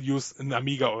who still use an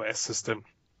Amiga OS system,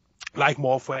 like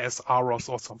MorphOS, Aros,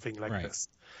 or something like this.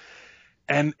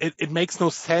 And it makes no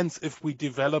sense if we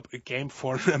develop a game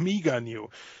for an Amiga new.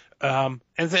 And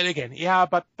then again,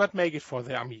 but make it for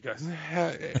the Amiga.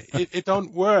 It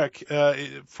don't work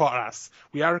for us.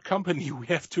 We are a company. We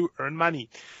have to earn money.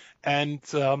 And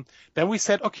then we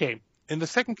said, okay, in the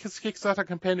second Kickstarter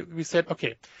campaign, we said,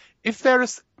 okay, if there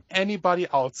is anybody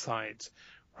outside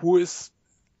who is,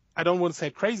 I don't want to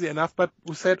say crazy enough, but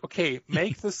we said, okay,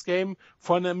 make this game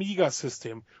for an Amiga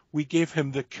system. We give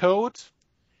him the code,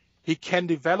 he can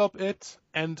develop it,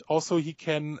 and also he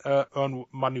can earn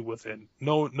money with it.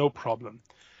 No problem.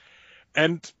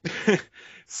 And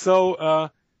so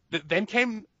then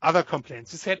came other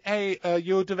complaints. He said, hey,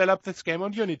 you developed this game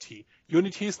on Unity.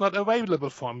 Unity is not available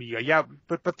for Amiga. Yeah,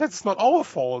 but that's not our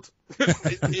fault.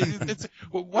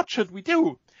 What should we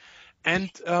do?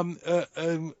 And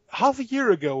half a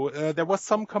year ago, there was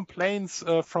some complaints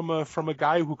from a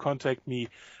guy who contacted me.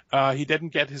 He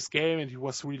didn't get his game, and he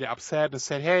was really upset and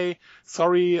said, "Hey,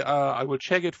 sorry, I will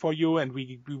check it for you, and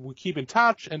we will keep in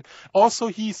touch." And also,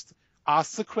 he's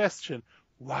asked the question,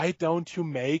 "Why don't you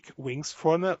make Wings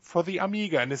for the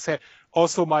Amiga?" And I said,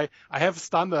 also I have a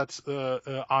standard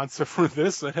answer for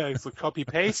this. It's a copy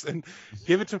paste and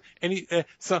give it to.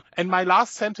 And my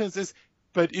last sentence is,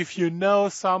 but if you know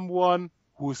someone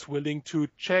who's willing to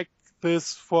check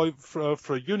this for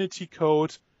Unity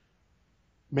code,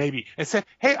 maybe. I said,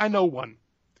 hey, I know one.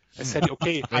 I said,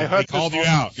 okay, I heard they called you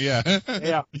out. Yeah.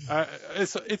 Yeah.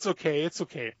 It's okay.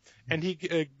 And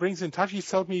he brings in touch. He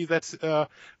told me that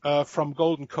from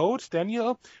Golden Code,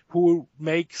 Daniel, who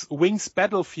makes Wings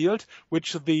Battlefield,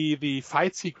 which the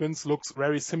fight sequence looks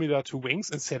very similar to Wings,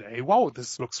 and said, hey, wow,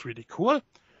 this looks really cool.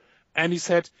 And he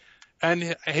said,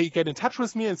 and he get in touch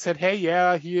with me and said, hey,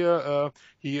 yeah, here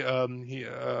he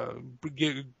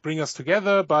bring us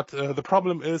together, but the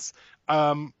problem is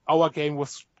our game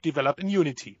was developed in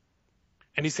Unity.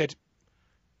 And he said,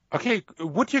 okay,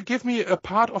 would you give me a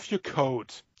part of your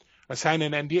code? I signed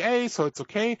an NDA, so it's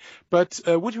okay, but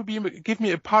would you give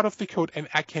me a part of the code, and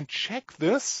I can check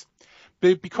this,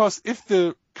 because if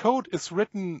the code is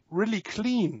written really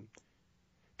clean,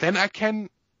 then I can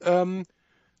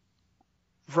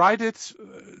write it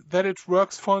that it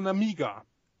works for an Amiga.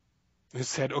 He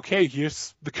said, okay,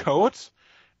 here's the code.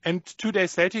 And 2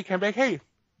 days later, he came back, hey,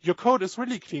 your code is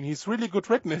really clean. He's really good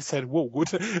written. I said, whoa,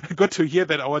 good to hear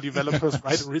that our developers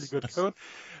write a really good code.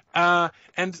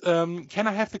 And can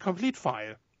I have the complete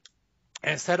file?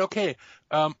 And I said, okay,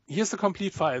 here's the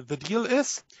complete file. The deal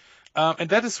is, and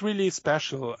that is really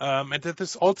special. And that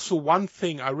is also one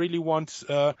thing I really want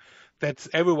that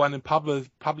everyone in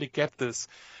public get this.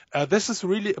 This is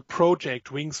really a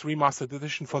project, Wings Remastered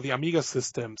Edition for the Amiga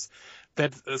systems,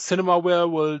 that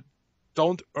Cinemaware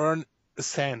don't earn a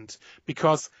cent,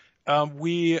 because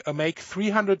we make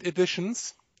 300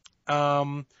 editions,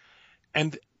 and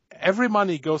every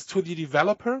money goes to the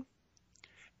developer,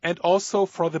 and also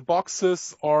for the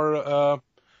boxes or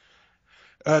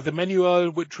the manual,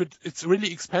 which it's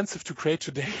really expensive to create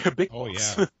today, a big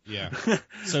box. Yeah.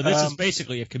 So this is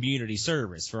basically a community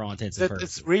service for all intents and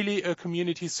purposes. It's really a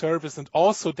community service, and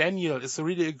also Daniel is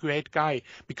really a great guy,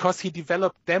 because he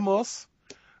developed demos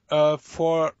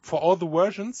for all the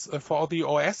versions, for all the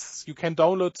OS. You can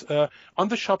download on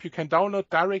the shop. You can download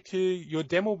directly your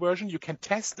demo version. You can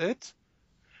test it.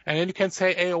 And then you can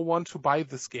say, hey, I want to buy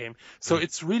this game. So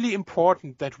it's really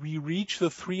important that we reach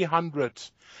the 300.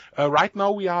 Right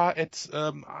now we are at,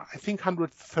 I think,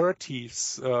 130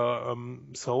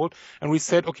 sold. And we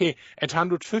said, okay, at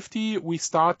 150, we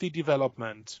start the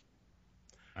development.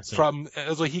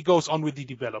 So he goes on with the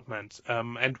development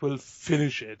and will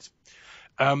finish it.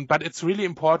 But it's really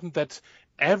important that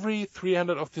every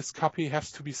 300 of this copy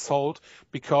has to be sold,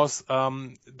 because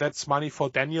that's money for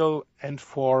Daniel and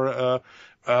for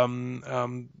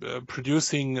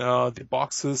producing the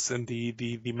boxes and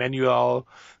the manual.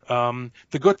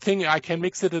 The good thing, I can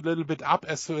mix it a little bit up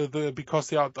because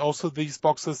there are also these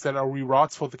boxes that are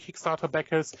rewards for the Kickstarter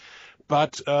backers,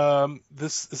 but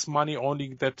this is money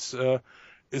only that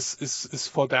is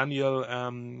for Daniel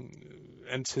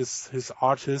and his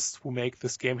artists who make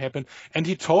this game happen. And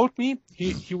he told me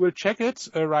he will check it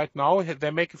right now.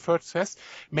 They make a first test.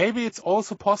 Maybe it's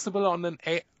also possible on an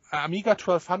Amiga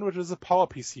 1200 with a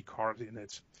PowerPC card in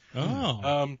it.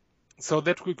 Oh. So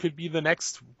that could be the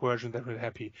next version that will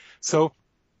happy. So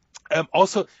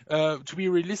also to be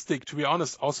realistic, to be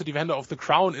honest, also Defender of the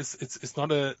Crown is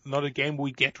not a game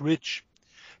we get rich.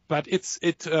 But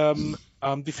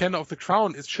Defender of the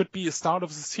Crown, it should be a start of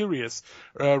the series.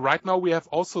 Right now we have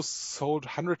also sold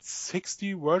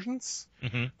 160 versions,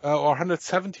 or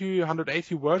 170,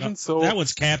 180 versions. So that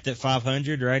one's capped at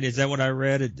 500, right? Is that what I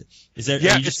read? Is that,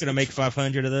 yeah, are you just going to make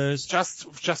 500 of those?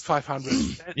 Just 500.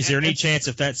 Is there any chance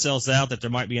if that sells out that there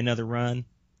might be another run?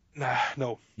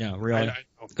 No. No, really?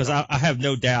 Because I have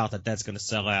no doubt that that's going to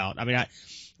sell out. I mean,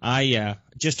 I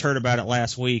just heard about it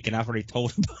last week, and I've already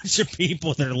told a bunch of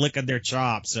people that are licking their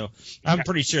chops, so I'm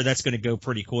pretty sure that's going to go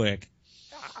pretty quick.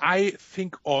 I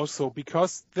think also,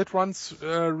 because that runs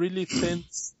really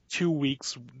since 2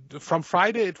 weeks. From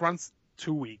Friday, it runs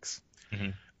 2 weeks.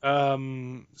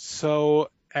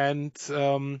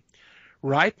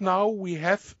 Right now we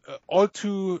have all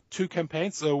two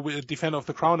campaigns, with Defender of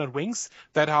the Crown and Wings,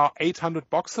 that are 800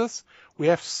 boxes. We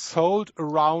have sold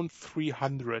around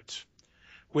 300.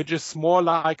 Which is more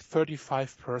like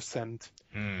 35%.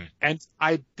 And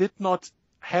I did not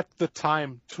have the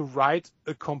time to write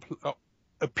a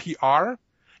PR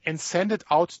and send it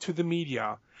out to the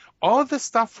media. All the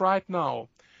stuff right now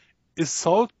is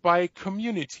sold by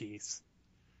communities.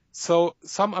 So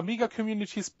some Amiga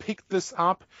communities picked this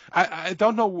up. I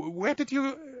don't know, where did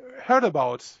you heard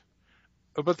about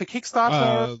the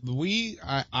Kickstarter?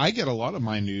 I get a lot of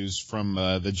my news from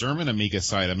the German Amiga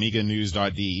site,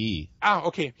 amiganews.de.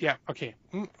 Okay, yeah, okay.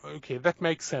 Okay, that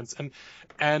makes sense.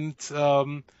 And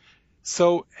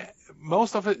so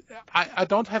most of it, I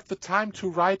don't have the time to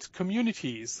write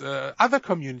communities, other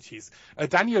communities.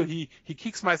 Daniel, he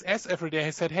kicks my ass every day.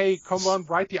 He said, hey, come on,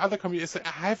 write the other communities. I said,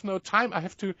 I have no time. I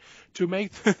have to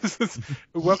make this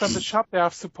work on the shop. There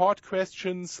are support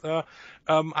questions.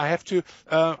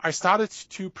 I started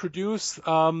to produce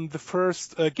the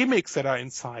first gimmicks that are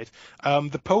inside.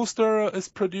 The poster is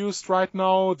produced right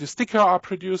now. The sticker are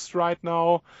produced right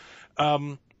now.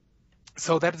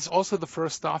 So that is also the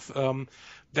first stuff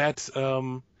that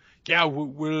we'll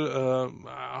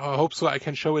I hope so I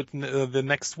can show it the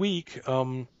next week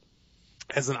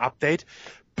as an update.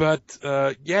 But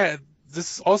this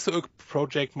is also a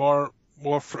project more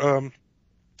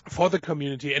for the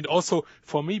community and also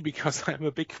for me, because I'm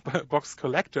a big box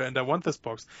collector and I want this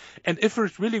box. And if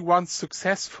it really runs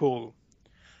successful,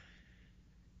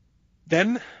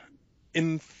 then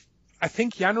in I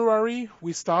think January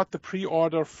we start the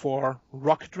pre-order for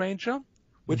Rocket Ranger,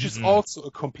 which is also a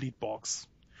complete box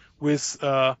with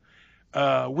the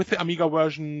Amiga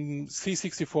version,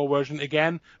 C64 version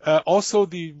again, also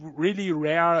the really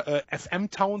rare FM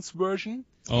Towns version.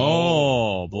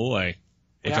 Oh boy,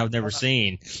 which Yeah. I've never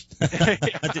seen. I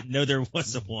didn't know there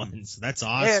was one. So that's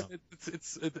awesome.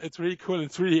 Yeah, it's really cool.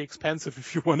 It's really expensive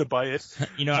if you want to buy it.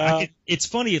 You know, it's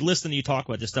funny listening to you talk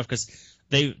about this stuff because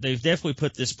they've definitely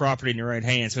put this property in the right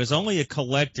hands. Because only a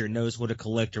collector knows what a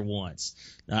collector wants.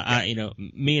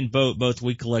 Me and both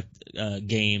we collect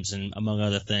games and among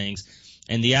other things.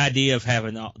 And the idea of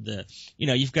having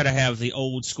you've got to have the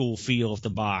old school feel of the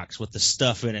box with the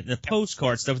stuff in it. The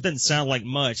postcard stuff, it doesn't sound like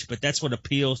much, but that's what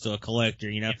appeals to a collector,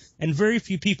 and very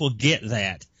few people get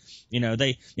that.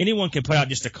 Anyone can put out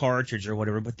just a cartridge or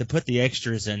whatever, but to put the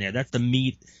extras in there, that's the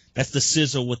meat, that's the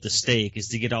sizzle with the steak, is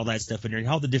to get all that stuff in there and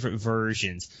all the different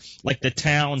versions, like the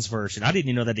Towns version. I didn't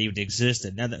even know that even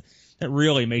existed. Now that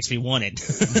really makes me want it.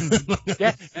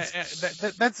 Yeah,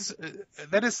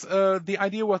 that is the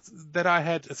idea that I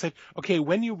had. I said, okay,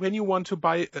 when you want to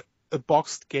buy a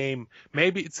boxed game,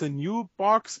 maybe it's a new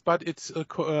box, but it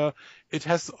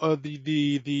has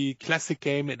the classic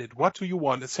game in it. What do you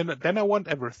want? Then I want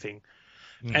everything.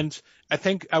 And I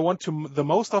think I want the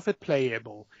most of it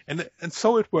playable. And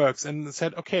so it works. And I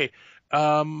said, okay,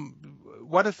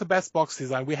 what is the best box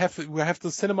design? We have the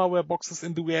Cinemaware boxes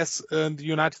in the US and the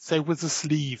United States with the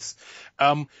sleeves.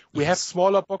 We have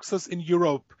smaller boxes in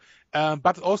Europe.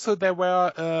 But also there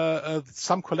were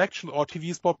some collection or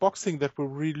TV Sport Boxing that were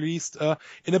released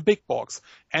in a big box.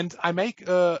 And I make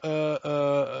a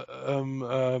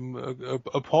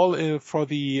poll for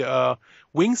the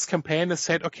Wings campaign and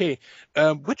said, okay,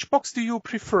 which box do you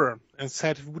prefer? And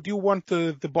said, would you want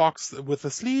the box with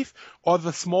the sleeve or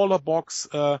the smaller box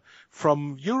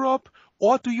from Europe?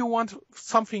 Or do you want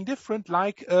something different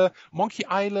like Monkey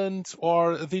Island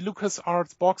or the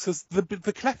LucasArts boxes,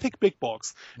 the classic big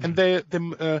box? Mm-hmm. And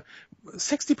the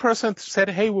 60% said,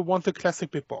 hey, we want the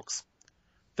classic big box.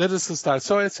 That is the style.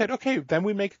 So I said, okay, then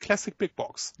we make a classic big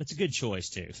box. That's a good choice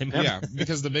too. Yeah,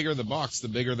 because the bigger the box, the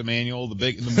bigger the manual,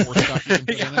 the more stuff you can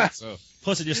put in it. So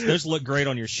plus, those look great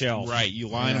on your shelf. Right, you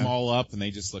line them all up, and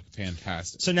they just look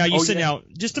fantastic. So now now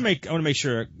just I want to make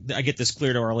sure I get this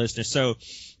clear to our listeners. So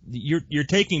you're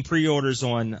taking pre-orders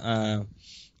on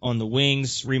the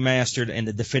Wings Remastered and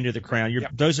the Defender of the Crown.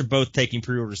 Those are both taking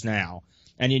pre-orders now.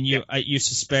 And then you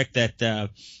suspect that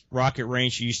Rocket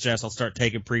Ranch Eustace will start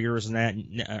taking pre-orders on that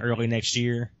early next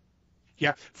year?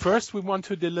 Yeah. First, we want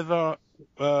to deliver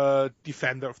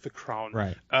Defender of the Crown.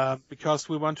 Right. Because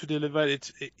we want to deliver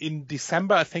it in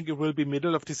December. I think it will be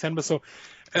middle of December. So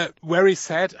very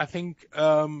sad, I think,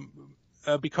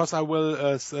 because I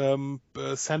will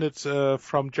send it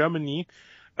from Germany.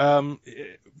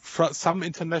 Some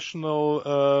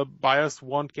international buyers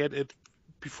won't get it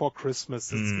before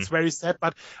Christmas. It's very sad,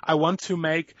 but I want to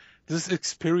make this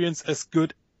experience as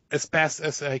good, as best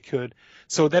as I could.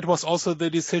 So that was also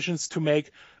the decisions to make.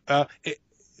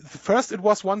 First, it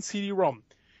was one CD-ROM.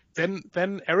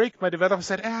 Then Eric, my developer,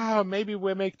 said, maybe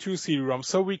we'll make two CD-ROMs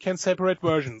so we can separate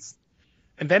versions.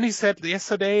 And then he said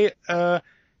yesterday, it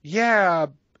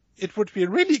would be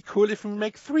really cool if we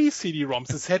make 3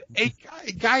 CD-ROMs. I said, hey,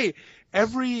 guy,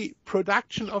 every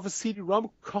production of a CD-ROM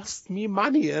costs me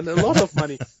money and a lot of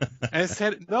money. And I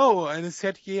said, no. And he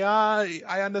said, yeah,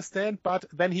 I understand. But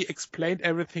then he explained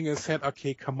everything and said,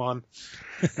 okay, come on,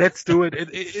 let's do it.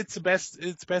 It's best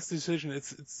decision.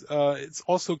 It's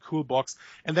also a cool box.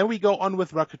 And then we go on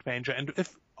with Rocket Ranger. And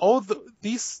if all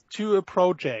these 2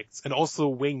 projects and also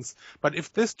Wings, but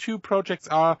if these 2 projects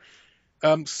are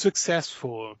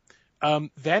successful,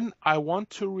 then I want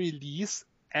to release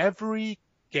every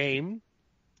game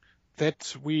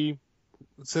that the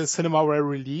Cinemaware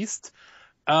released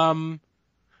as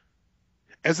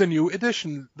a new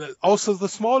edition. Also the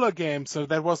smaller games, so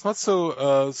that was not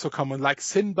so common, like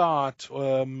Sinbad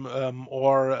or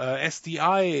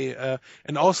SDI,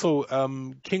 and also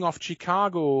King of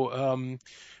Chicago,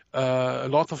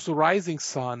 Lord of the Rising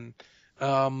Sun,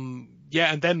 and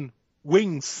then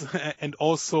Wings, and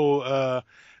also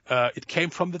It Came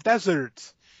from the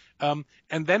Desert.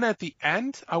 And then at the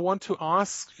end, I want to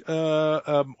ask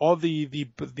all the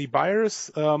buyers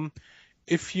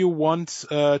if you want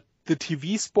the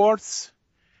TV sports,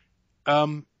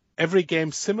 every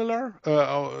game similar,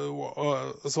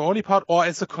 or the only part, or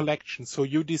as a collection. So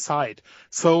you decide.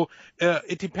 So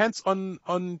it depends on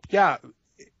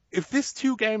if these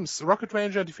 2 games, Rocket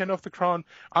Ranger and Defender of the Crown,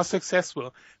 are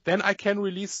successful, then I can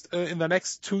release in the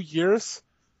next 2 years,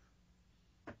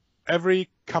 every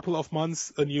couple of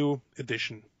months, a new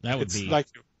edition. That would be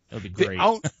great.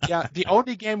 The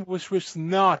only game which was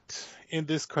not in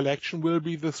this collection will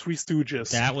be the Three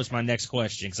Stooges. That was my next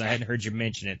question, because I hadn't heard you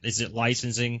mention it. Is it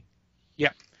licensing?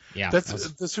 Yeah. The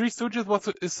Three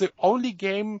Stooges is the only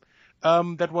game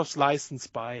that was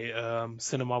licensed by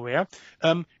Cinemaware.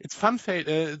 It's fun fact.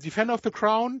 Defender of the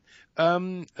Crown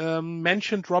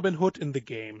mentioned Robin Hood in the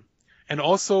game. And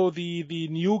also the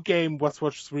new game was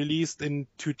released in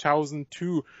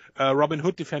 2002, Robin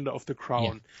Hood Defender of the Crown.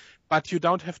 Yeah. But you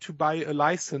don't have to buy a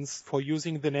license for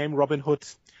using the name Robin Hood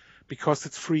because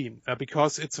it's free,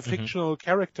 because it's a fictional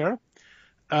character.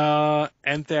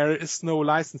 And there is no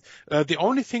license. The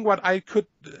only thing what I could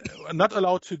not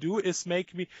allowed to do is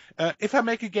if I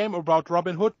make a game about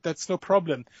Robin Hood, that's no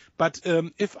problem. But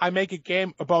if I make a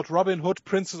game about Robin Hood,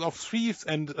 Princess of Thieves,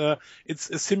 and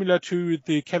it's similar to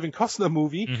the Kevin Costner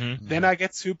movie, then I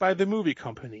get sued by the movie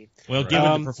company. Well,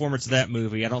 given the performance of that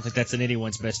movie, I don't think that's in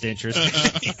anyone's best interest.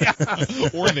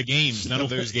 Or the games. None of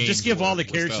those games. Just give all the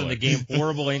characters in the game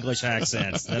horrible English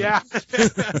accents. That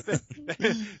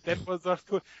was not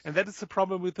cool. And that is the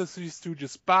problem with the Three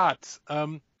Stooges. But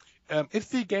if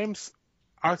the games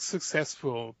are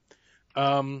successful,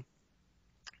 then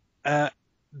I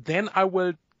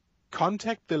will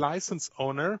contact the license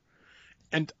owner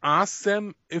and ask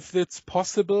them if it's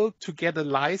possible to get a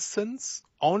license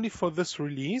only for this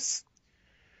release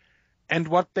and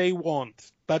what they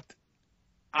want. But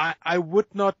I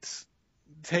would not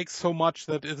take so much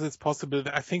that it is possible.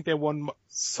 I think they want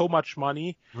so much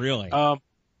money. Really?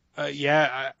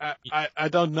 I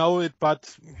don't know it,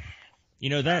 but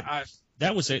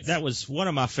that was one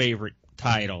of my favorite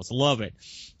titles. Love it.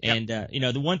 And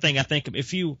the one thing I think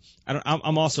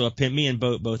I'm also me and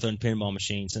both on pinball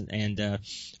machines, and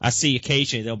I see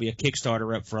occasionally there'll be a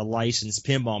Kickstarter up for a licensed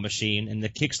pinball machine, and the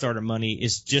Kickstarter money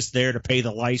is just there to pay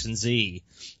the licensee.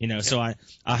 So I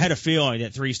had a feeling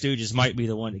that Three Stooges might be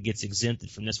the one that gets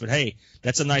exempted from this, but hey,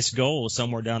 that's a nice goal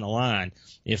somewhere down the line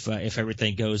if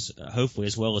everything goes hopefully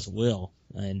as well as it will,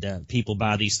 and people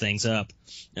buy these things up.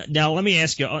 Now let me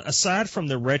ask you, aside from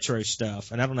the retro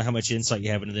stuff, and I don't know how much insight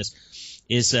you have into this,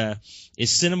 is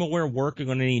Cinemaware working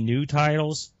on any new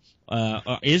titles?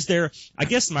 Is there? I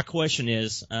guess my question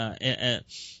is,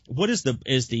 what is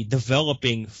the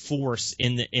developing force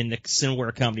in the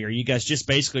Cinemaware company? Are you guys just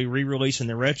basically re-releasing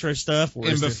the retro stuff?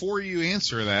 And before you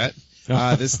answer that,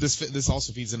 this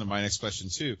also feeds into my next question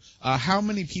too. How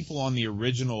many people on the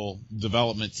original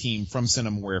development team from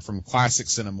Cinemaware, from classic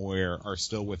Cinemaware, are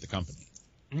still with the company?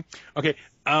 Okay.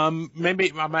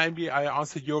 Maybe I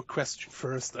answer your question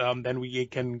first. Then we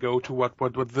can go to what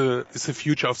is the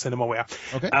future of Cinemaware.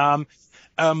 Okay.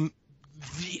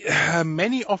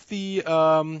 Many of the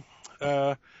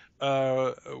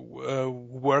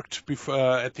worked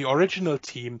before at the original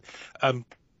team are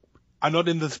not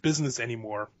in this business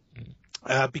anymore,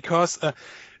 because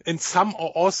and some are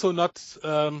also not.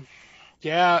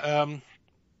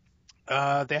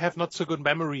 They have not so good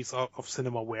memories of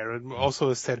Cinemaware, and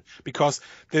also said because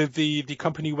the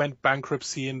company went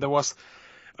bankruptcy and there was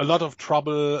a lot of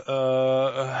trouble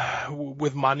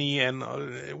with money, and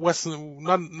it was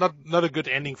not a good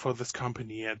ending for this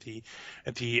company at the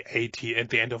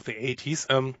end of the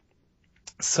 80s.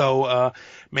 So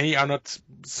many are not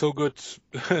so good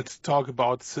to talk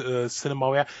about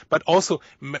Cinemaware, but also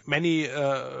many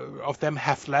of them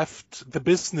have left the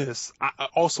business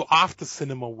also after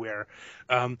Cinemaware.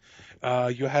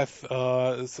 You have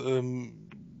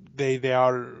they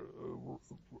are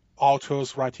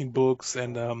authors writing books,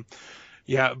 and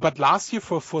but last year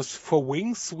for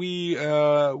Wings we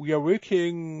are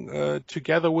working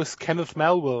together with Kenneth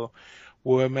Melville,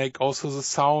 who make also the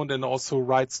sound and also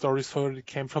write stories for It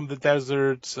Came from the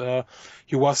Desert.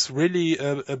 He was really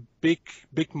a big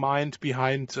mind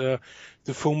behind the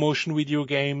full motion video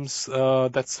games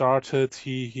that started.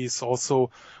 He's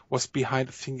also was behind,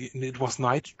 I think it was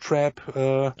Night Trap.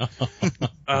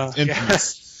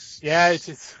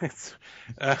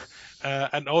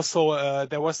 And also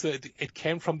there was It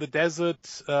Came from the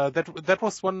Desert. That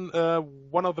was one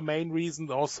of the main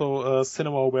reasons also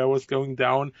Cinemaware was going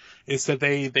down, is that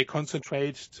they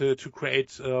concentrate to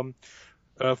create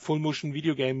full motion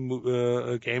video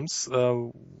games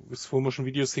with full motion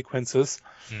video sequences.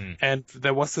 And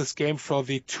there was this game for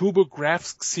the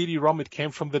TurboGrafx CD-ROM. It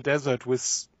Came from the Desert,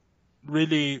 with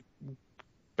really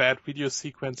bad video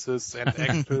sequences and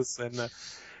actors and.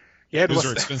 Those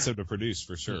are expensive to produce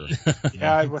for sure.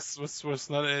 Yeah, it was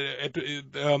not.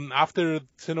 After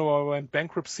Cinemaware went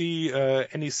bankruptcy,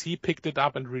 NEC picked it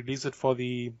up and released it for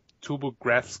the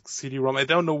TurboGrafx CD-ROM. I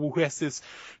don't know who has this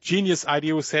genius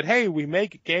idea who said, "Hey, we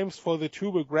make games for the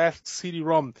TurboGrafx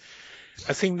CD-ROM."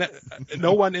 I think that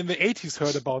no one in the 80s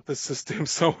heard about this system,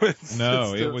 so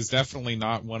it was definitely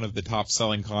not one of the top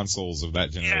selling consoles of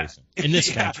that generation in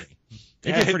this country.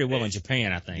 They did pretty well in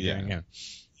Japan, I think. Yeah.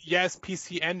 Yes,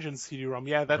 PC Engine CD-ROM.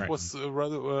 Yeah, that right. was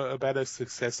rather a better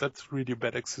success. That's really a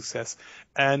better success.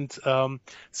 And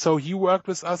so he worked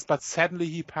with us, but sadly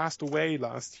he passed away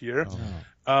last year.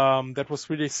 That was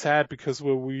really sad, because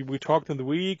we talked in the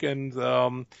week, and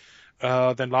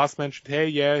then Lars mentioned, hey,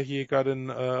 yeah, he got an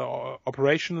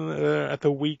operation at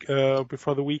the week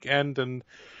before the weekend, and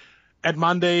at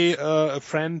Monday, a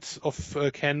friend of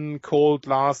Ken called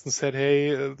Lars and said,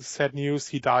 hey, sad news,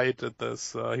 he died at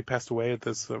this, he passed away at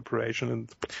this operation. And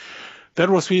that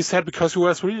was really sad, because he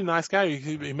was a really nice guy.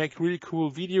 He made really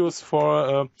cool videos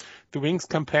for the Wings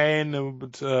campaign,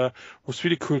 but was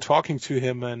really cool talking to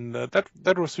him. And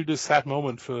that was really a sad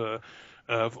moment for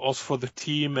also for the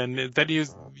team. And that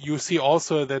you see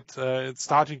also that it's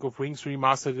starting of Wings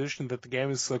Remastered Edition, that the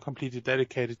game is completely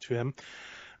dedicated to him.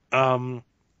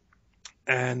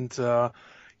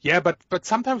 But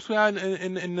sometimes we are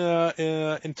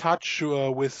in touch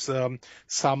with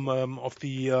some of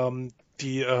the old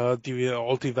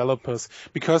developers,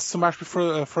 because so much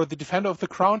for the Defender of the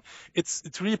Crown,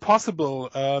 it's really possible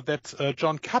that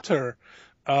John Cutter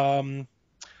was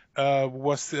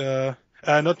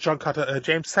not John Cutter,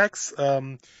 James Sachs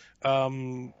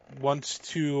wants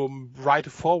to write a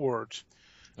foreword.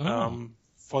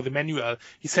 For the manual.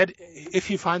 He said if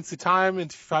he finds the time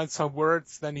and he finds some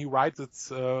words, then he writes it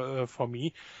for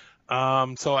me.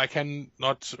 So I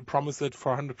cannot promise it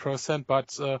for 100%,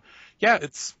 but yeah,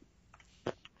 it's.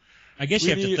 I guess you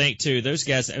have really- to think too. Those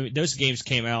guys, I mean, those games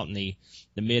came out in the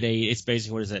mid '80s. It's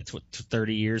basically, what is that,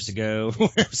 30 years ago?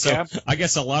 So Yeah. I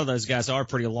guess a lot of those guys are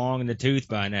pretty long in the tooth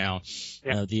by now.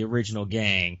 Yeah. The original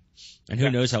gang, and who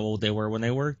Yeah. knows how old they were when they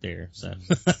worked there. So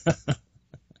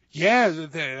Yeah,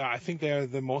 I think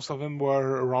the most of them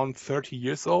were around 30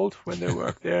 years old when they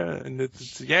worked there, and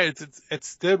it's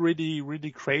still really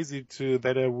really crazy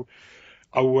that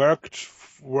I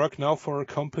work now for a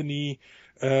company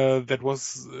that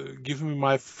was giving me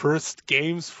my first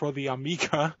games for the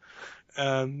Amiga,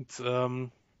 and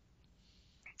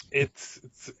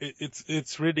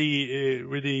it's really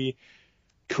really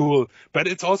cool, but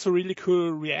it's also really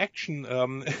cool reaction.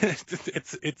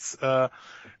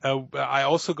 I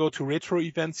also go to retro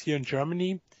events here in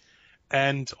Germany,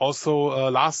 and also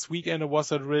last weekend I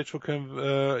was at a retro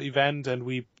event, and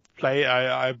we play.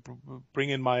 I bring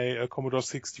in my Commodore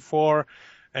 64,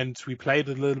 and we played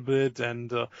a little bit,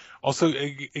 and also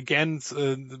again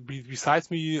besides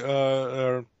me,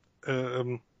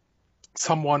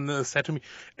 someone said to me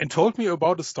and told me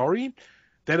about a story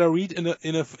that I read in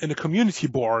a community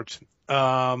board.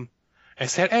 I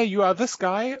said, "Hey, you are this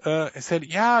guy?" I said,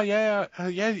 "Yeah.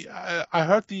 I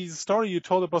heard the story you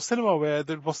told about Cinemaware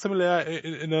that was similar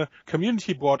in a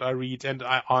community board I read," and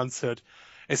I answered.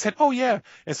 I said, "Oh yeah."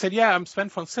 I said, "Yeah, I'm Sven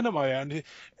from Cinemaware,"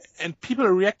 and people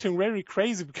are reacting very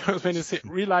crazy because when they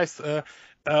realize that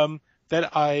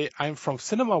I'm from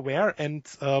Cinemaware,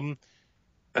 and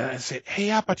I said, "Hey,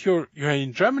 yeah, but you're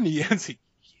in Germany," and say,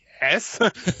 yes,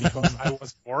 because I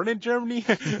was born in Germany,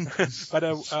 but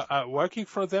I working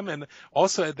for them. And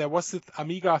also there was this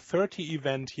Amiga 30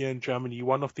 event here in Germany,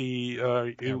 one of the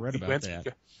I read about events,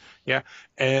 that.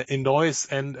 in Neuss,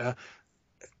 and there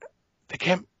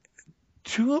came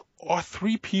 2 or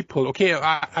 3 people. Okay,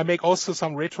 I make also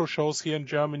some retro shows here in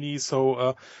Germany,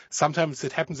 so sometimes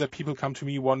it happens that people come to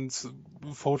me, want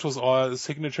photos or a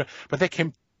signature, but there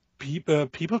came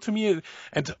people to me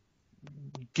and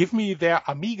give me their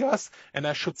Amigas, and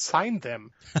I should sign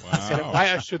them. I said,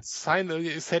 why I should sign them?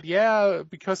 He said, yeah,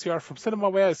 because you are from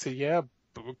Cinemaware. I said, yeah,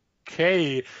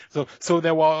 okay. So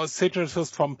there were signatures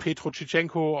from Petro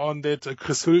Chichenko on it,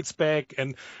 Chris Hülsbeck,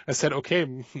 and I said, okay,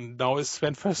 now is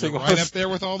Sven Fössing. Right up there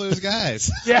with all those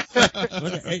guys. Yeah.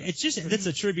 It's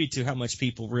a tribute to how much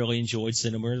people really enjoyed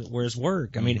Cinemaware's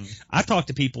work. I mean, I talked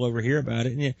to people over here about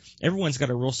it, and everyone's got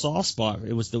a real soft spot.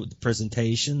 It was the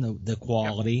presentation, the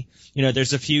quality. You know,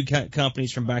 there's a few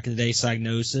companies from back in the day,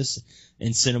 Psygnosis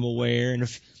and Cinemaware,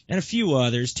 and a few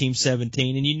others, Team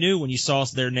 17, and you knew when you saw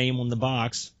their name on the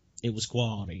box, it was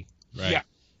quality. Right.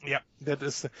 Yeah, that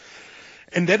is,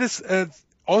 and that is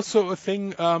also a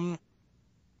thing for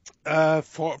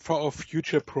our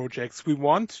future projects. We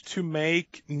want to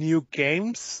make new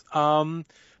games,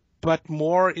 but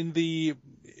more in the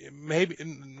maybe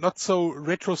not so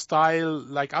retro style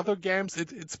like other games.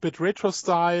 It's a bit retro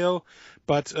style,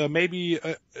 but maybe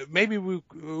we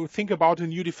think about a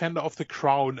new Defender of the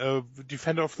Crown,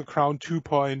 Defender of the Crown 2.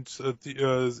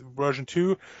 Version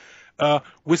 2.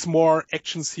 With more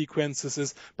action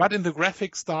sequences, but in the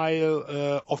graphic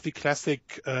style of the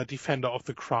classic Defender of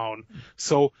the Crown.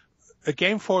 So a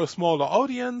game for a smaller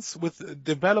audience with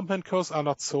development costs are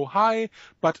not so high,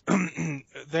 but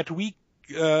that we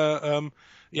can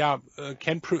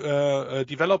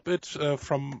develop it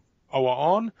from our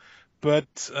own,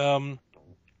 but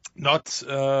not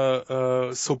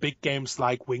so big games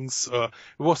like Wings. It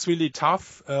was really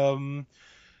tough, and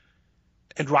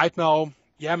right now,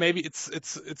 yeah, maybe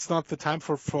it's not the time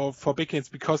for big games,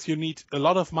 because you need a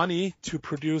lot of money to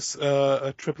produce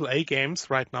AAA games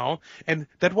right now. And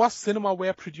that was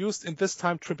Cinemaware produced in this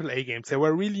time AAA games. They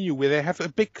were really new, where they have a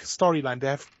big storyline. They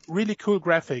have really cool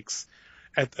graphics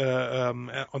on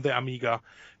the Amiga.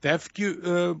 They have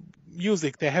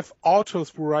music. They have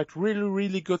authors who write really,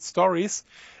 really good stories.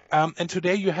 And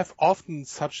today you have often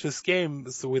such this game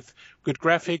with good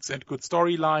graphics and good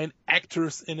storyline,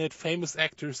 actors in it, famous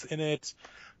actors in it,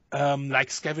 like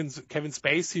Kevin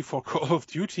Spacey for Call of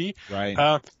Duty.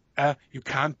 Right. You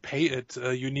can't pay it.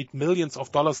 You need millions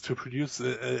of dollars to produce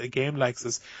a game like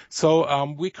this.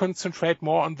 So we concentrate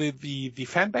more on the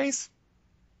fan base,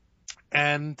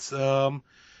 and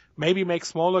maybe make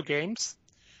smaller games.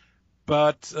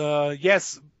 But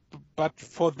yes, but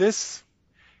for this,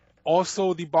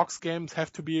 also the box games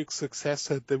have to be a success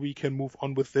so that we can move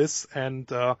on with this, and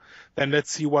then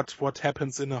let's see what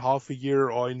happens in a half a year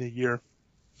or in a year.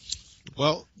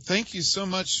 Well, thank you so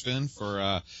much, Sven,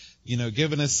 for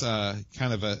giving us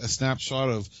kind of a snapshot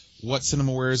of what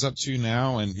CinemaWare is up to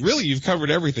now. And really, you've covered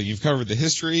everything. You've covered the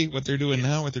history, what they're doing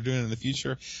now, what they're doing in the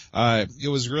future. It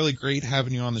was really great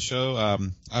having you on the show.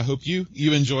 I hope you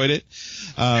enjoyed it.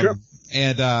 Sure.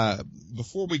 And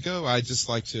before we go, I'd just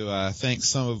like to thank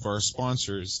some of our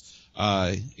sponsors.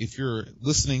 If you're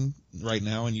listening right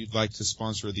now and you'd like to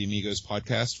sponsor the Amigos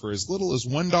podcast for as little as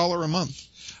 $1 a month,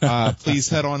 please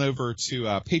head on over to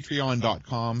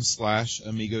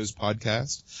patreon.com/Amigos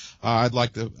podcast. I'd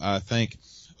like to thank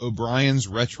O'Brien's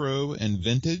Retro and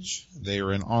Vintage. They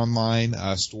are an online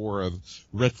store of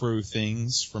retro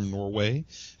things from Norway.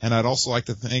 And I'd also like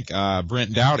to thank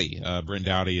Brent Dowdy. Brent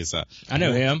Dowdy is I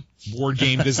know him. Board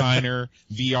game designer,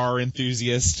 VR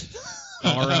enthusiast.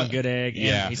 All around good egg. And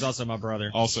Yeah. he's also my brother.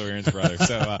 Also Aaron's brother.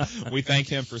 So we thank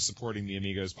him for supporting the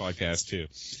Amigos podcast too.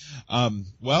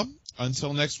 Well,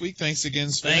 until next week, thanks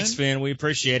again, Sven. Thanks, Finn. We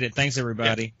appreciate it. Thanks,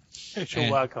 everybody.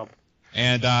 You're welcome.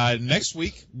 And next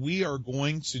week, we are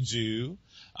going to do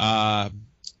a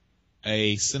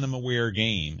CinemaWare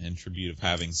game in tribute of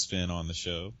having Sven on the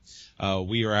show.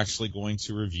 We are actually going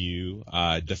to review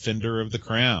Defender of the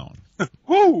Crown.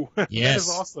 Woo! Yes. That is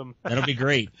awesome. That'll be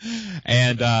great.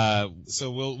 And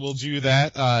so we'll do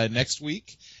that next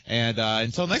week. And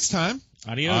until next time,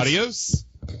 Adios. adios.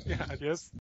 Yeah, adios.